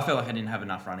 Like I felt like I didn't have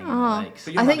enough running in my legs.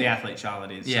 But you're I not think- the athlete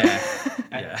Charlotte is. Yeah,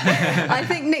 yeah. I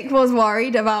think Nick was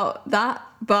worried about that,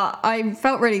 but I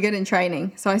felt really good in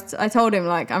training. So I told him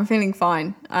like I'm feeling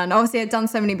fine, and obviously I'd done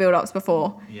so many build-ups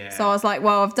before. Yeah. So I was like,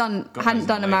 well, hadn't those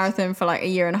done a legs. marathon for like a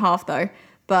year and a half though.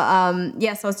 But so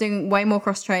I was doing way more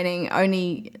cross training.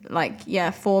 Only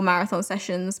 4 marathon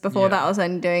sessions. Before that, I was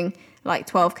only doing like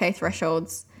 12K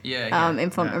thresholds. In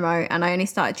Font-Romeu, and I only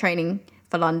started training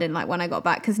for London like when I got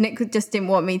back because Nick just didn't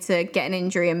want me to get an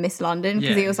injury and miss London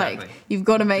because he was like, you've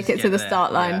got to make Just it to get the there.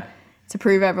 start line Yeah. to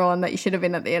prove everyone that you should have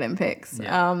been at the Olympics.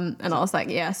 Yeah. And I was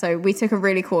like, so we took a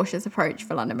really cautious approach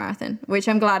for London Marathon, which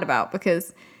I'm glad about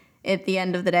because at the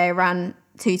end of the day, I ran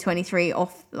 2:23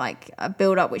 off like a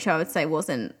build up, which I would say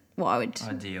wasn't what I would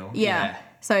Ideal. Yeah.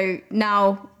 So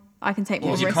now I can take What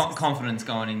more was your risks. confidence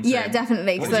going into? Yeah,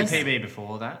 definitely. What 'cause was your that's PB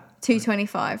before that?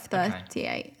 2:25,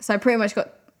 38. So I pretty much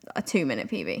got a 2-minute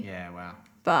PB, Yeah, wow.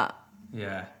 but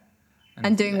Yeah.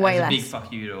 And doing way as less. A big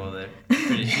fuck you to all the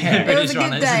British, it was British a good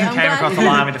runners. day. I'm Came glad, across the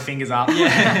line with the fingers up.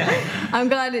 I'm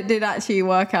glad it did actually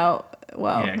work out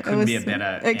well. Yeah, it couldn't be a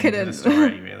better It end to couldn't. the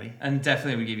story, really. And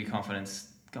definitely would give you confidence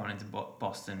going into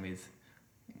Boston with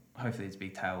hopefully it's a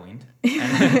big tailwind.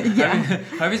 And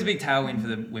hope it's a big tailwind for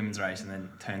the women's race and then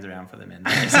turns around for the men's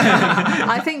race.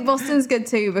 I think Boston's good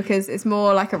too because it's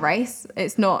more like a race.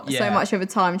 It's not so Yeah. much of a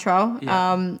time trial.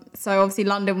 Yeah. So obviously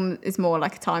London is more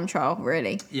like a time trial,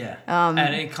 really. Yeah. And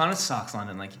it kind of sucks,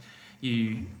 London. Like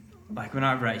when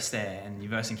I raced there and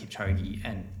you're versing Kipchoge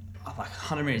and like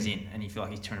 100 metres in and you feel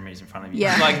like he's 200 metres in front of you.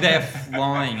 Yeah. Like they're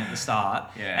flying at the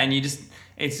start. Yeah. And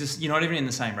it's just, you're not even in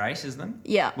the same race as them.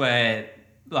 Yeah. Where,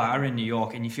 like, I ran New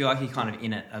York and you feel like you're kind of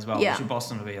in it as well. Yeah. Which in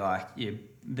Boston will be like, you're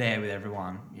there with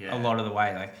everyone Yeah. a lot of the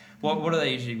way. Like, what do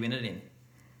they usually win it in?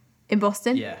 In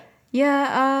Boston? Yeah.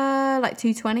 Yeah, like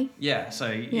 220. Yeah, so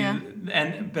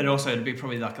but also it'd be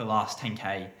probably like the last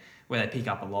 10k where they pick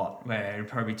up a lot, where it'd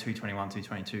probably be 221,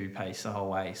 222 pace the whole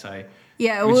way. So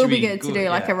Yeah, it which will would be good to do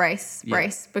like yeah. a race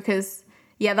Yeah. because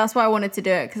that's why I wanted to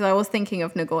do it, because I was thinking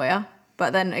of Nagoya,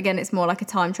 but then again it's more like a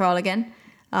time trial again.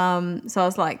 So I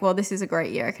was like, well, this is a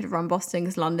great year. I could run Boston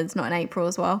because London's not in April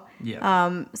as well.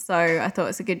 Yeah. So I thought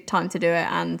it's a good time to do it,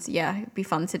 and it'd be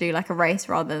fun to do like a race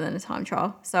rather than a time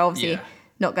trial. So obviously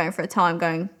not going for a time,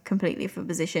 going completely for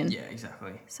position. Yeah,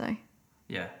 exactly. So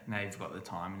Yeah, now you've got the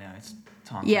time. Now it's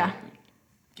time Yeah. to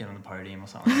get on the podium or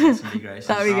something. Get some big races.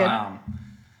 That'd be good.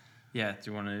 Yeah, do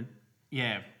you want to?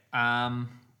 Yeah.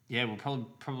 Well,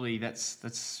 probably that's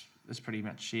pretty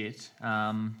much it.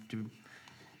 All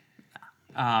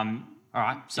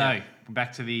right. So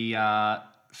back to the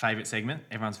favorite segment,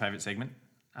 everyone's favorite segment.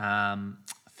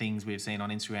 Things we've seen on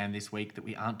Instagram this week that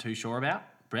we aren't too sure about.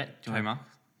 Brett, do you want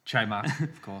Trademark,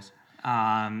 of course.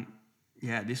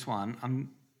 This one.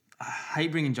 I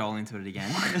hate bringing Joel into it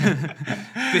again,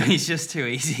 but he's just too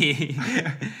easy.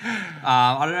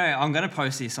 I don't know. I'm going to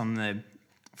post this on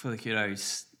for the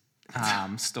Kudos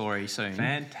story soon.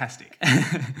 Fantastic.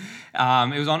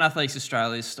 It was on Athletics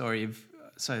Australia's story of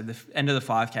the end of the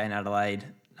 5K in Adelaide.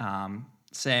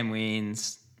 Sam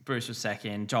wins, Bruce was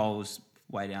second, Joel was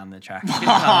way down the track.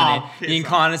 You can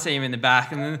kind of see him in the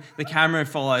back, and then the camera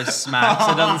follows Smack,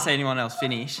 so it doesn't see anyone else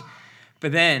finish.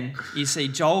 But then you see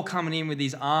Joel coming in with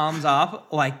his arms up,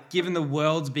 like giving the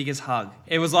world's biggest hug.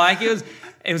 It was like it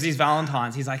was his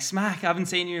Valentine's. He's like, Smack, I haven't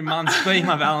seen you in months. Be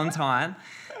my Valentine.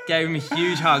 Gave him a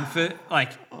huge hug for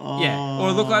Or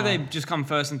it looked like they'd just come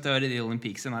first and third at the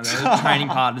Olympics, and like they were training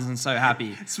partners and so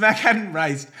happy. Smack hadn't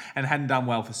raced and hadn't done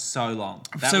well for so long.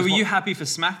 So were you happy for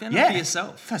Smack then, or for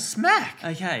yourself? For Smack.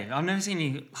 Okay, I've never seen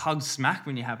you hug Smack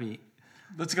when you're happy.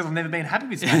 That's because I've never been happy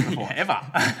with Smack before, ever.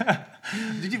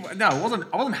 Did you? No, I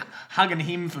wasn't hugging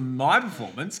him for my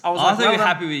performance. I thought you were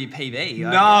happy with your PB.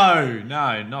 No,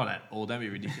 not at all. Don't be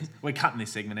ridiculous. We're cutting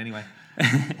this segment anyway.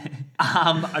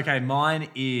 Okay, mine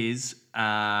is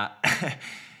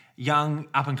young,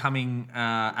 up-and-coming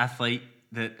athlete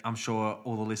that I'm sure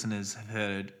all the listeners have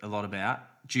heard a lot about.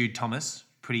 Jude Thomas,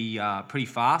 pretty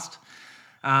fast.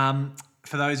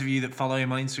 For those of you that follow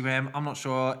him on Instagram, I'm not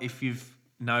sure if you've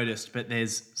noticed, but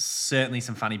there's certainly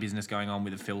some funny business going on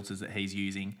with the filters that he's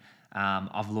using. I'm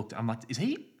like, is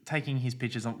he taking his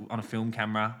pictures on a film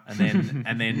camera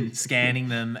and then scanning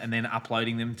them and then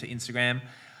uploading them to Instagram?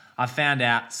 I found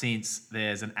out since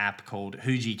there's an app called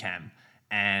HoojiCam,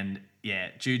 and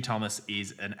Jude Thomas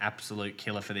is an absolute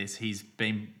killer for this.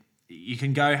 You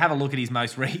can go have a look at his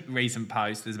most recent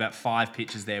post. There's about 5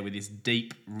 pictures there with this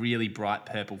deep, really bright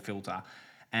purple filter,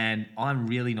 and I'm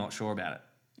really not sure about it.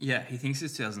 Yeah, he thinks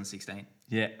it's 2016.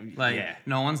 Yeah,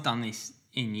 no one's done this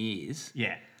in years.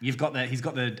 Yeah, he's got the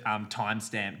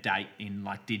timestamp date in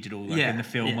like digital, in the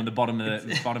film on the bottom of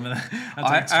the It's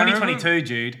 2022,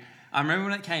 Jude. I remember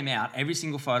when it came out, every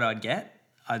single photo I'd get,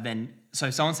 so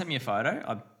someone sent me a photo,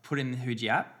 I'd put in the Hooji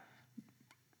app,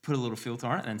 put a little filter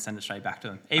on it, and then send it straight back to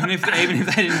them. Even if they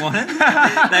didn't want it,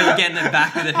 they were getting it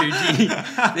back with a Hooji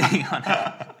thing on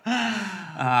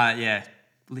it.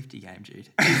 Lift your game, Jude.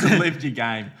 It's a lift your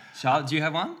game. Charlotte, do you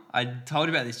have one? I told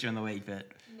you about this during the week, but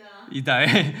you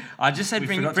don't. I just said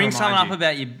bring something up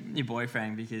about your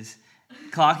boyfriend, because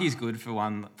Clarkie's good for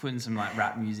one, putting some like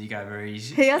rap music over.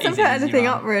 He hasn't put anything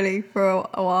up really for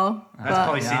a while. That's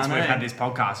probably since we've had this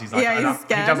podcast. He's like, he's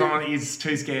scared. He's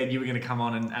too scared you were going to come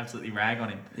on and absolutely rag on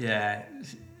him. Yeah.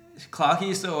 Clarkie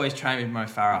used to always train with Mo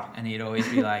Farah, and he'd always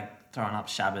be like throwing up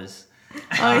shabbas.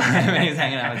 When he was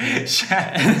hanging out with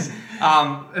you.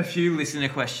 A few listener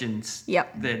questions.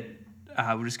 Yep. That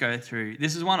we'll just go through.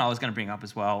 This is one I was going to bring up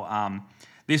as well.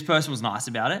 This person was nice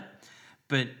about it,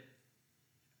 but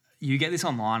you get this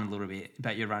online a little bit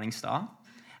about your running style,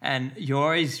 and you're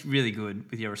always really good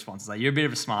with your responses. Like, you're a bit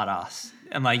of a smart ass,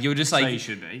 and like you'll just like, so you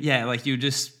should be. Yeah, like you'll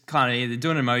just kind of either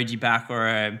do an emoji back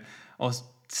or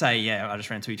say, I just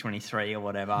ran 2:23 or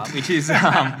whatever, which is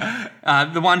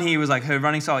the one here was like, her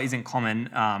running style isn't common.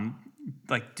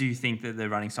 Like, do you think that the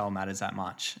running style matters that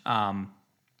much?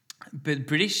 But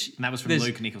British... And that was from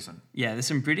Luke Nicholson. Yeah, there's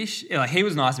some British... Like, he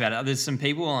was nice about it. There's some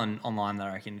people online that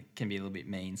I reckon can be a little bit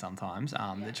mean sometimes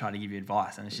that try to give you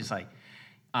advice. And it's just like...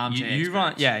 you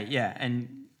run... Yeah.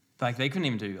 And, like, they couldn't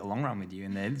even do a long run with you,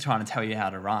 and they're trying to tell you how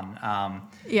to run. I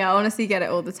honestly get it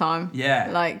all the time.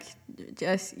 Yeah. Like,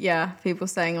 just, people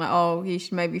saying, like, oh, you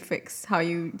should maybe fix how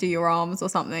you do your arms or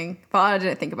something. But I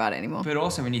didn't think about it anymore. But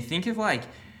also, when you think of, like,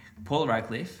 Paula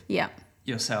Radcliffe... Yeah.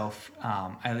 yourself,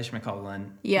 Ailish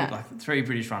McCoglin, Yeah. like 3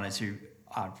 British runners who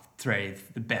are 3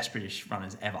 of the best British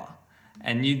runners ever.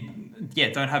 And you,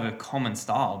 don't have a common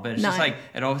style, but it's No. just like,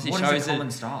 it obviously What shows is a common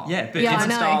style? Yeah, but Yeah, I Different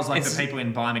know. styles, like It's- for people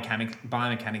in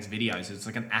biomechanics videos, it's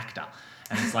like an actor.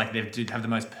 And it's like they have the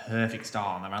most perfect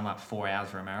style and they run like 4 hours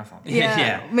for a marathon. Yeah,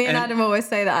 Yeah. me and And- Adam always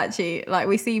say that actually. Like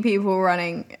we see people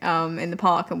running in the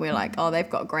park and we're like, oh, they've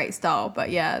got great style, but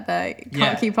they can't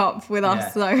Yeah. keep up with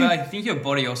us. So But I think your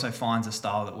body also finds a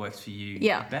style that works for you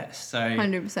Yeah. best. So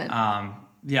 100%.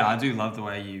 I do love the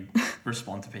way you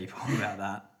respond to people about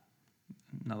that.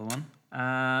 Another one.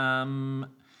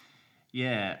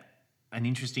 An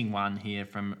interesting one here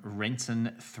from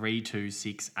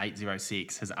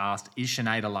Renson326806 has asked, is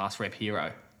Sinead a last rep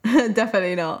hero?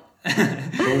 Definitely not.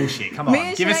 Bullshit, come on. Me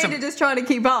and Give us Sinead some... are just trying to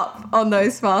keep up on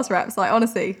those fast reps. Like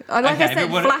honestly, I Okay,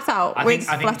 said, but flat out. I We're think,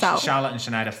 just flat out. Charlotte and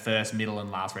Sinead are first, middle and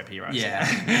last rep heroes. Yeah.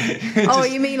 Oh,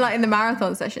 you mean like in the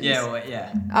marathon sessions?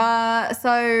 yeah.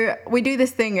 So we do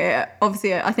this thing.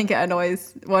 Obviously, I think it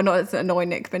annoys. Well, not it's annoy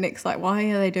Nick, but Nick's like, why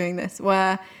are they doing this?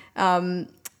 Where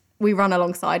we run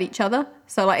alongside each other.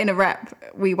 So like in a rep,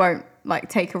 we won't like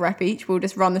take a rep each. We'll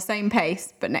just run the same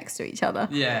pace but next to each other.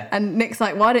 Yeah. And Nick's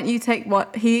like, why don't you take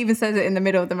what? He even says it in the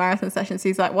middle of the marathon session. So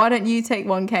he's like, why don't you take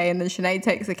 1K and then Sinead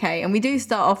takes a K? And we do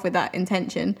start off with that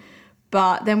intention,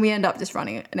 but then we end up just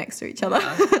running next to each other.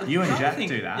 You and I Jack think-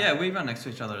 do that. Yeah, we run next to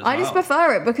each other as I well. just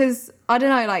prefer it because I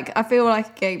don't know, like I feel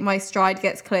like my stride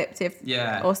gets clipped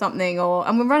or something,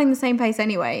 and we're running the same pace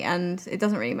anyway, and it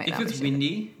doesn't really make If that it's much.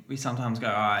 windy, we sometimes go,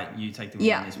 all right, you take the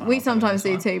win on this one. We I'll take sometimes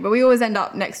this do one." too, but we always end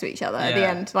up next to each other at the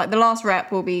Yeah. end. Like the last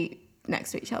rep will be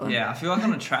next to each other. Yeah, I feel like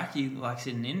on a track you like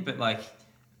sitting in, but like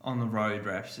on the road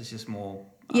reps, it's just more.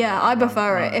 Yeah, I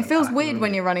prefer run it. It feels back a weird little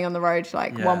when bit. you're running on the road,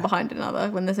 like Yeah. one behind another,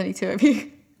 when there's only 2 of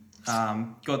you.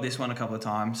 Got this one a couple of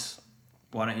times.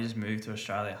 Why don't you just move to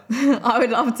Australia? I would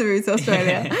love to move to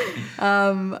Australia.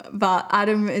 But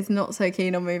Adam is not so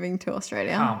keen on moving to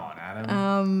Australia. Come on,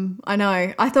 Adam. I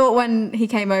know. I thought when he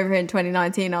came over here in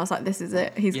 2019, I was like, this is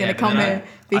it. He's going to but come then here,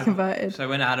 be converted. So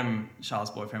when Adam, Charles'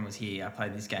 boyfriend, was here, I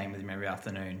played this game with him every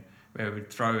afternoon where we would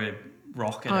throw a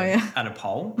rock at a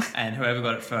pole, and whoever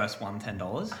got it first won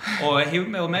 $10. Or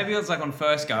maybe it was like on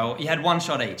first go, you had one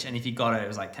shot each, and if you got it, it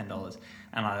was like $10.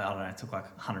 And I don't know, it took like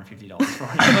 $150 for it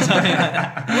or something like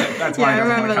that. That's Yeah, why I he doesn't want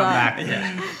remember to come that. back.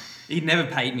 Yeah. He'd never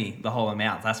paid me the whole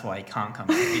amount. That's why he can't come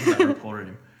back because I reported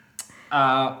him.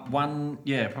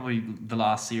 Probably the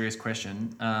last serious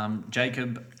question.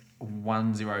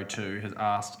 Jacob102 has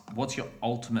asked, what's your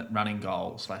ultimate running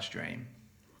goal / dream?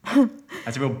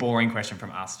 That's a real boring question from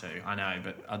us too, I know,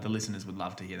 but the listeners would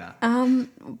love to hear that.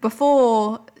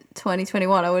 Before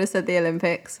 2021, I would have said the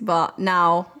Olympics, but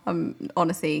now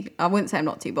honestly, I wouldn't say I'm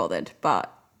not too bothered,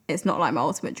 but it's not like my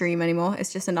ultimate dream anymore.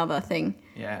 It's just another thing.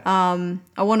 Yeah. I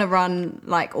want to run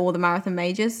like all the marathon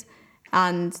majors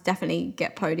and definitely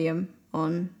get podium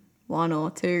on 1 or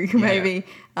 2 maybe.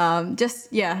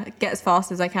 Get as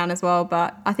fast as I can as well.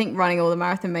 But I think running all the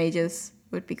marathon majors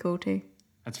would be cool too.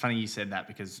 It's funny you said that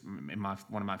because in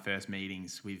one of my first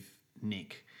meetings with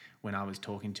Nick, when I was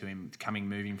talking to him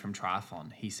moving from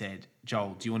triathlon, he said,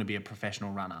 Joel, do you want to be a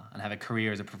professional runner and have a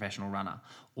career as a professional runner,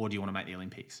 or do you want to make the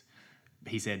Olympics?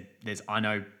 He said, I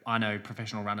know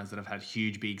professional runners that have had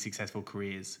huge, big, successful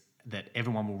careers that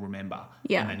everyone will remember,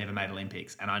 Yeah. and they never made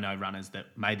Olympics. And I know runners that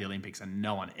made the Olympics and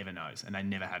no one ever knows, and they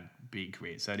never had big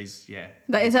careers. So it is, yeah.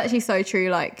 That is actually so true.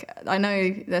 Like, I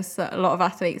know there's a lot of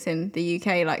athletes in the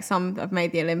UK, like some have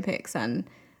made the Olympics and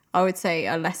I would say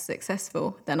are less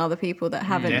successful than other people that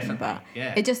haven't. Definitely, But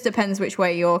yeah. it just depends which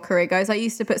way your career goes. I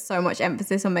used to put so much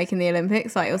emphasis on making the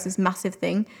Olympics. Like, it was this massive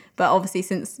thing. But obviously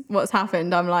since what's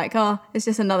happened, I'm like, it's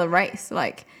just another race.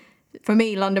 Like, for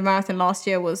me, London Marathon last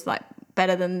year was like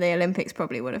better than the Olympics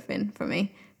probably would have been for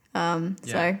me.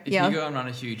 If you go and run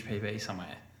a huge PB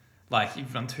somewhere, like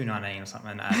you've run 2:19 or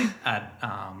something at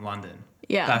London,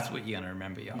 Yeah. that's what you're going to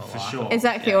remember your whole For life. sure.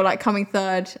 Exactly, Yeah. or like coming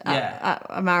third Yeah. at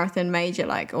a marathon major,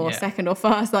 like, or Yeah. second or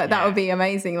first, like that Yeah. would be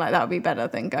amazing. Like that would be better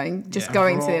than going to the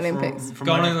For- Olympics. from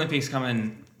Going to when- the Olympics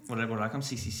coming, what did I come?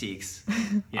 66.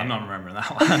 Yeah. I'm not remembering that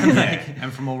one. Yeah.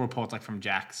 And from all reports, like from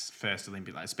Jack's first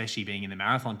Olympic, like especially being in the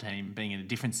marathon team, being in a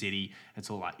different city, it's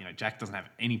all like, Jack doesn't have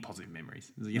any positive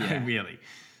memories, Yeah. really.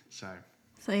 So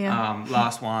So yeah,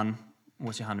 Last one.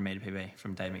 What's your 100 meter PB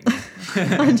from Dave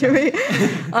McNeil?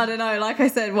 I don't know. Like I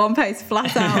said, one pace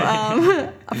flat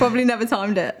out. I probably never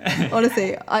timed it.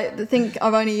 Honestly, I think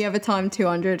I've only ever timed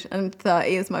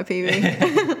 230 as my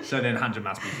PB. so then 100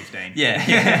 must be 15. Yeah.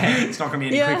 It's not going to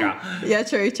be any quicker. Yeah,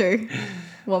 true.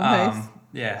 One pace.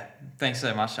 Yeah. Thanks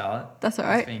so much, Charlotte. That's all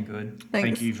right. It's been good. Thanks.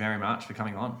 Thank you very much for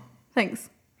coming on.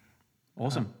 Thanks.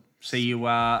 Awesome. see you.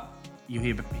 You'll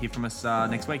hear from us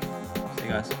next week. See you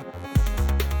guys.